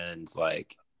 and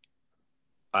like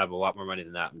I have a lot more money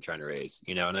than that I'm trying to raise,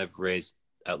 you know, and I've raised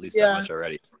at least that much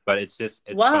already. But it's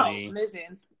funny.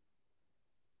 Amazing.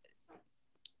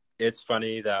 It's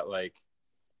funny that like,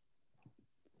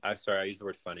 I use the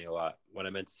word funny a lot. What I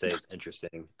meant to say is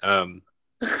interesting.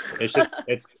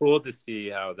 It's cool to see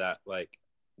how that like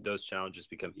those challenges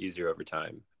become easier over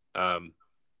time.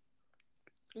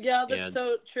 Yeah, that's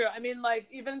so true. I mean, like,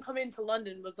 even coming to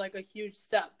London was like a huge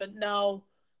step, but now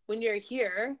when you're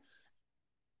here,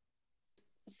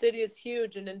 the city is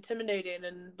huge and intimidating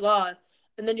and blah,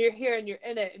 and then you're here and you're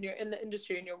in it and you're in the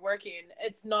industry and you're working,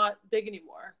 it's not big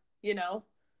anymore, you know,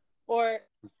 or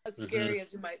as scary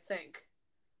as you might think.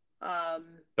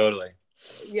 Totally.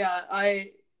 Yeah,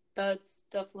 that's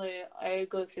definitely, I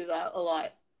go through that a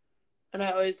lot, and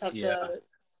I always have to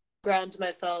ground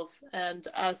myself and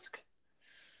ask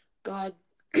God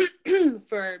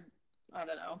for, I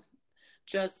don't know,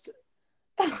 just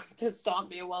to stop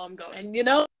me while I'm going, you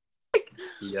know?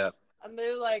 I'm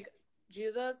there like,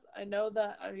 Jesus, I know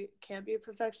that I can't be a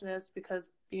perfectionist because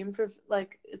being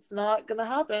like, it's not gonna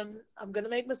happen. I'm gonna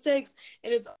make mistakes,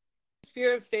 and it's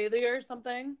fear of failure or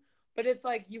something. But it's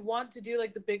like you want to do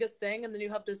like the biggest thing, and then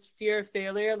you have this fear of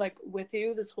failure like with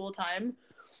you this whole time,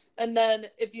 and then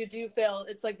if you do fail,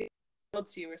 it's like they failed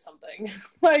to you or something.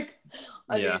 Like,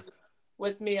 I mean,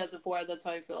 with me as a 4, that's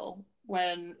how I feel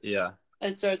when I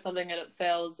start something and it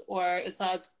fails or it's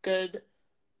not as good.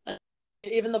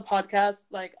 Even the podcast,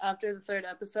 like after the 3rd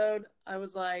episode, I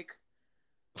was like,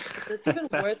 is this even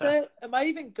worth it? Am I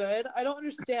even good? I don't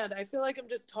understand. I feel like I'm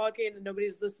just talking and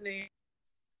nobody's listening.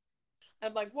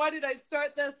 I'm like, why did I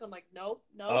start this? I'm like, nope.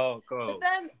 Oh, go. But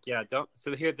then, don't.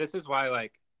 So here, this is why,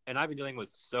 like, and I've been dealing with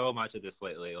so much of this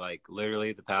lately. Like,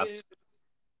 literally the past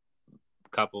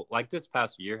this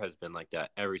past year has been like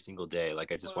that every single day.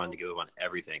 Like, I just wanted to give up on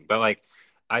everything. But like,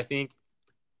 I think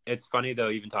it's funny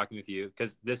though, even talking with you,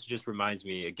 because this just reminds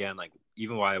me again, like,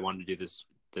 even why I wanted to do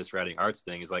this writing arts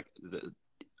thing is like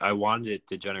I wanted it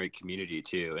to generate community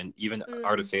too, and even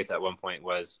Art of Faith at one point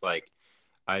was like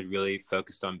I really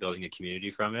focused on building a community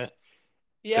from it.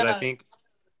 Because I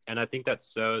think that's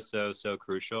so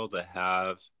crucial to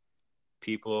have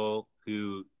people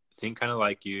who think kind of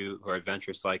like you, who are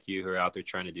adventurous like you, who are out there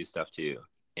trying to do stuff too,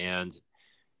 and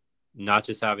not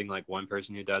just having like one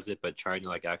person who does it, but trying to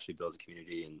like actually build a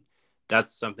community. And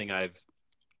that's something I've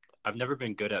never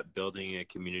been good at building a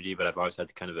community, but I've always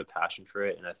had kind of a passion for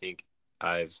it. And I think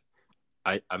I'm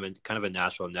kind of a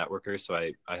natural networker, so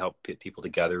I help put people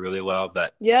together really well.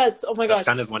 But yes, oh my gosh,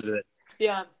 kind of one of the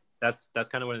that's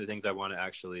kind of one of the things I want to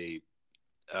actually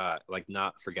like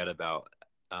not forget about.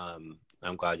 I'm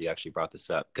glad you actually brought this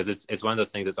up, because it's one of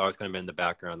those things that's always kind of been in the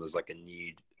background. There's like a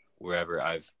need wherever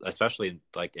especially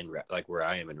like like where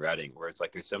I am in Reading, where it's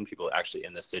like there's some people actually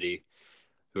in the city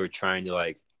who are trying to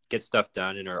like get stuff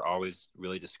done and are always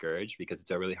really discouraged because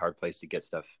it's a really hard place to get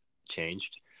stuff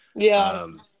changed.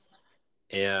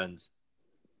 And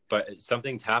but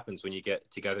something happens when you get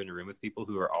together in a room with people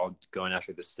who are all going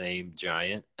after the same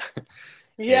giant.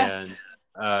 Yes.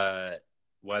 And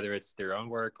whether it's their own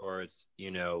work or it's,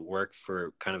 work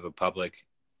for kind of a public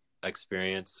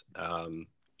experience,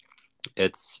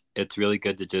 it's really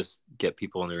good to just get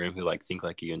people in the room who like think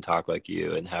like you and talk like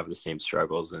you and have the same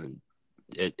struggles, and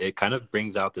it kind of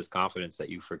brings out this confidence that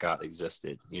you forgot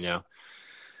existed,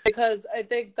 Because I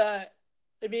think that,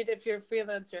 I mean, if you're a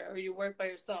freelancer or you work by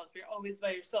yourself, you're always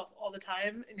by yourself all the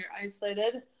time and you're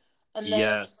isolated. And then,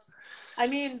 Yes. I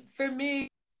mean, for me,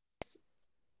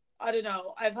 I don't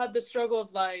know, I've had the struggle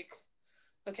of like,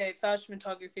 okay, fashion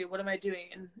photography, what am I doing?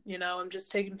 And, I'm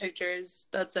just taking pictures.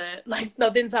 That's it. Like,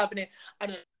 nothing's happening. I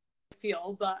don't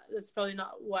feel, but that's probably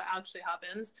not what actually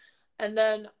happens. And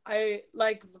then I,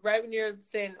 like, right when you're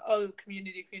saying, oh,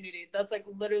 community, that's like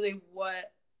literally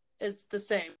what is the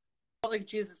same. Like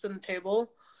Jesus on the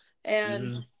table.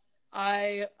 And Mm-hmm.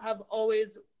 I have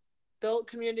always built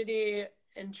community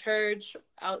in church,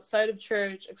 outside of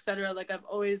church, etc. Like, I've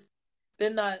always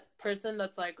been that person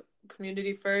that's like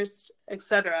community first,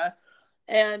 etc.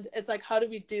 And it's like, how do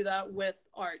we do that with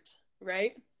art,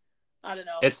 right? I don't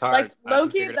know. It's hard. Like, I haven't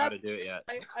low-key, figured out how to do it yet.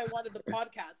 I wanted the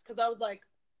podcast because I was like,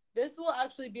 this will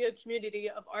actually be a community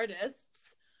of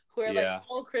artists who are like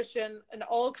all Christian and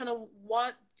all kind of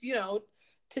want,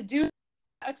 to do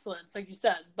excellence, like you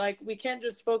said. Like, we can't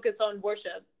just focus on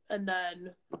worship and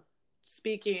then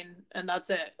speaking and that's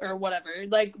it, or whatever.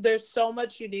 Like, there's so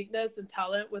much uniqueness and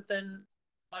talent within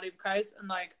the body of Christ, and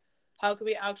like, how can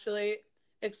we actually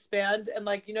expand? And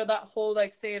like, that whole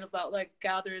like saying about like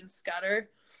gather and scatter,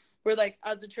 where like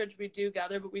as a church we do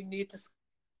gather, but we need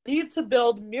to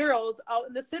build murals out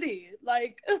in the city,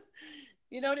 like,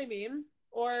 you know what I mean?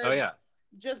 Or Oh yeah,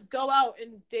 just go out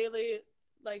and daily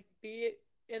like be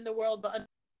in the world, but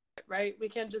right, we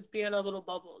can't just be in our little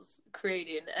bubbles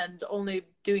creating and only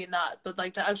doing that, but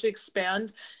like to actually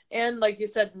expand and, like you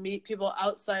said, meet people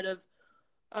outside of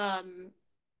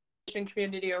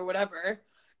community or whatever,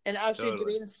 and actually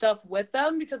doing stuff with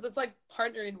them, because it's like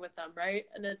partnering with them, right?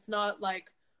 And it's not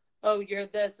like, oh, you're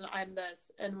this and I'm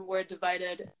this and we're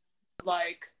divided,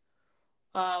 like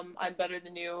I'm better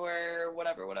than you or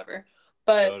whatever,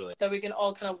 but that we can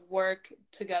all kind of work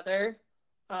together.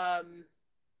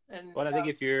 Well, I think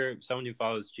if you're someone who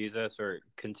follows Jesus or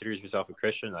considers yourself a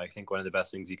Christian, I think one of the best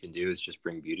things you can do is just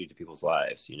bring beauty to people's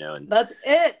lives, and that's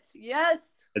it.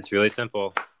 Yes, it's really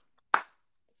simple.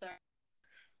 Sorry.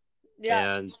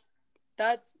 Yeah, and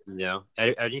that's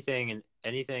anything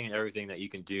and everything that you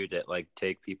can do to like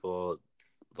take people,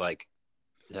 like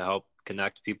to help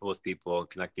connect people with people,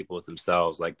 connect people with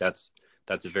themselves, like that's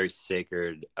a very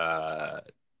sacred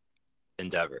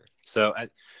endeavor. So and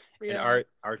art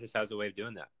just has a way of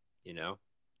doing that, and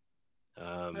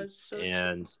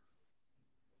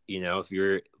if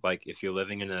you're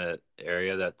living in a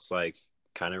area that's like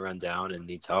kind of run down and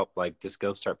needs help, like just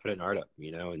go start putting art up,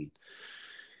 and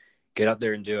get out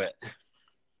there and do it.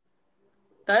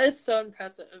 That is so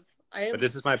impressive. But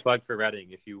this is my plug for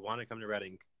Reading. If you want to come to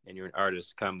Reading and you're an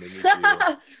artist, come. We need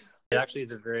you. It actually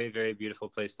is a very, very beautiful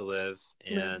place to live,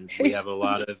 and we have a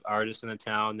lot of artists in the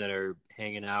town that are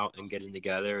hanging out and getting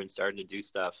together and starting to do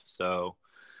stuff. So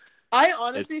I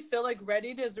honestly feel like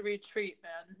Reading is a retreat,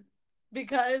 man,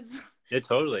 because it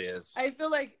totally is. I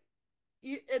feel like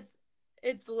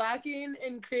it's lacking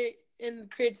in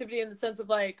creativity, in the sense of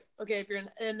like, okay, if you're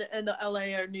in the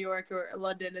LA or New York or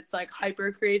London, it's like hyper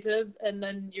creative, and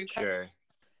then you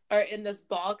are in this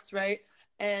box, right?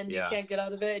 And you can't get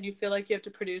out of it, and you feel like you have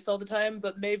to produce all the time.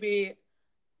 But maybe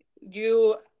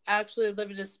you actually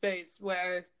live in a space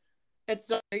where it's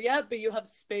not there yet, but you have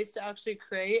space to actually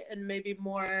create, and maybe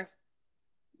more,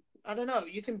 I don't know,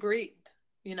 you can breathe,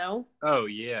 Oh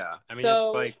yeah, I mean,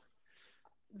 it's like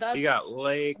you got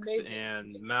lakes amazing.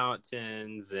 and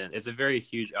mountains, and it's a very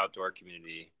huge outdoor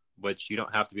community, which you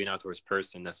don't have to be an outdoors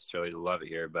person necessarily to love it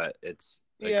here, but it's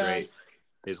great.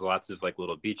 There's lots of like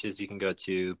little beaches you can go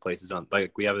to, places on,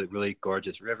 like we have a really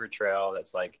gorgeous river trail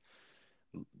that's like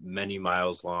many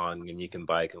miles long, and you can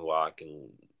bike and walk and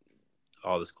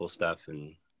all this cool stuff,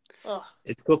 and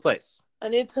it's a cool place. I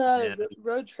need to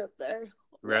road trip there.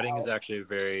 Reading is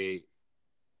actually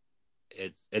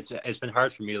it's been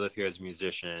hard for me to live here as a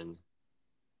musician.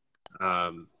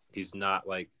 He's not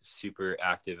like super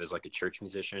active as like a church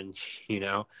musician,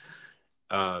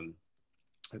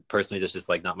 personally, that's just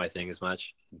like not my thing as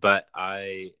much, but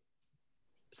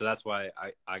so that's why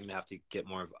I'm gonna have to get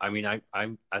more of, I mean, I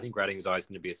think Reading is always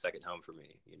going to be a second home for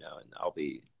me, and I'll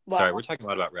be sorry, we're talking a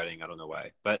lot about Reading, I don't know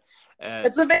why, but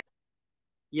it's amazing.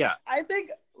 Yeah, I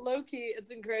think low-key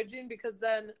it's encouraging, because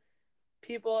then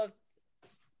people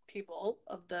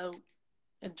of the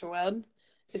interweb.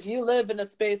 If you live in a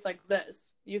space like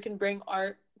this, you can bring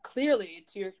art clearly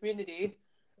to your community.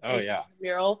 Oh, yeah.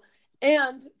 Mural.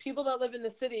 And people that live in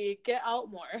the city, get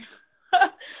out more.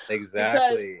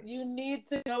 Exactly. Because you need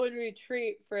to go and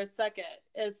retreat for a second,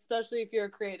 especially if you're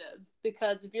creative.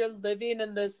 Because if you're living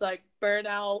in this like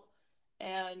burnout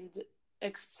and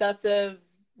excessive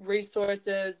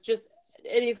resources, just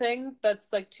anything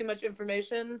that's like too much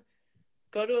information,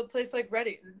 go to a place like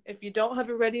Reading. If you don't have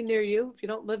a Reading near you, if you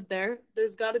don't live there,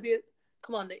 there's got to be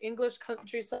come on, the English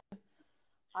countryside.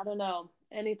 I don't know,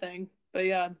 anything. But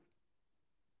yeah.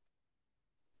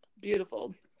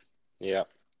 Beautiful. Yeah.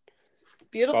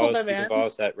 Beautiful, my man. You can follow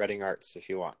us at Reading Arts if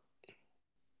you want.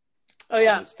 Oh,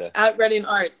 yeah. At Reading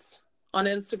Arts on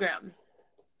Instagram.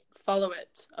 Follow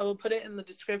it. I will put it in the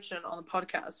description on the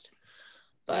podcast.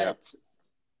 But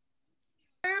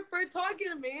for talking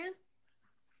to me.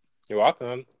 You're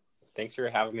welcome. Thanks for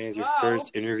having me as your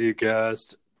first interview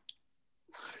guest.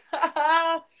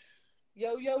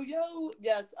 Yo.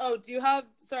 Yes. Oh, do you have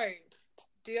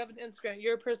an Instagram?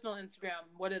 Your personal Instagram.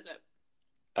 What is it?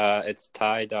 It's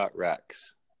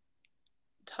Ty.Rex.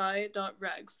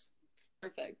 Ty.Rex.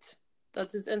 Perfect.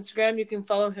 That's his Instagram. You can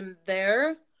follow him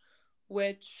there,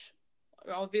 which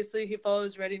obviously he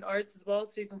follows Reading Arts as well,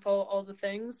 so you can follow all the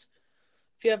things.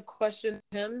 If you have questions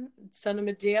for him, send him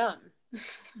a DM.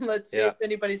 Let's see if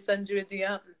anybody sends you a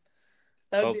DM.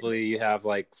 Hopefully you have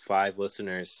like 5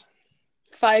 listeners.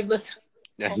 5 listeners.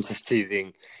 I'm just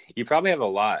teasing. You probably have a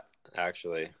lot,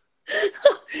 actually.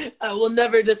 I will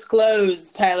never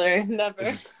disclose, Tyler.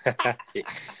 Never.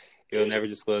 You'll never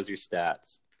disclose your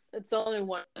stats. It's only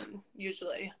one,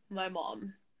 usually. My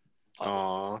mom.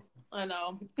 Aww. I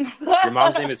know. Your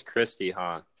mom's name is Christy,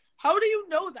 huh? How do you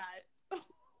know that?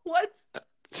 What?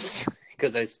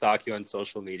 Because I stalk you on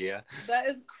social media. That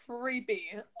is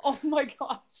creepy. Oh my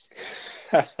gosh.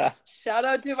 Shout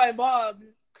out to my mom,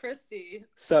 Christy.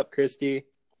 What's up, Christy?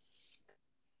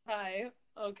 Hi.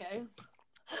 Okay.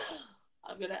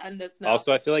 I'm going to end this now.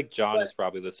 Also, I feel like John is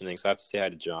probably listening, so I have to say hi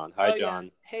to John. Hi, John.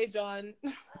 Yeah. Hey, John.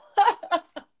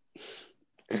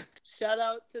 Shout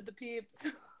out to the peeps.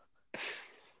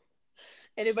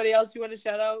 Anybody else you want to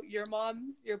shout out? Your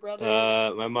mom? Your brother?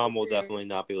 My mom will definitely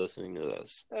not be listening to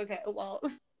this. Okay, well.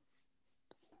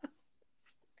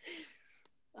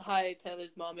 Hi,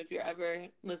 Tyler's mom, if you're ever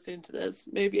listening to this,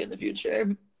 maybe in the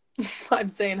future. I'm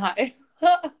saying hi.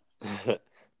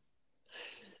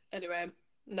 Anyway,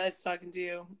 nice talking to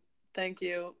you. Thank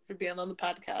you for being on the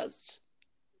podcast.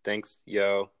 Thanks,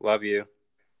 yo. Love you.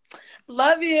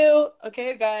 Love you.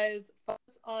 Okay, guys. Follow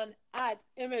us on at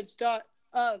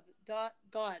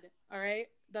image.of.god. All right?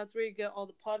 That's where you get all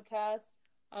the podcasts.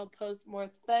 I'll post more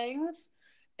things.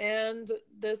 And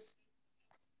this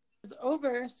is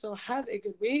over. So have a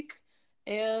good week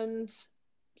and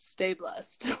stay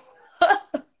blessed. All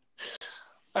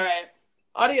right.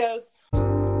 Adios.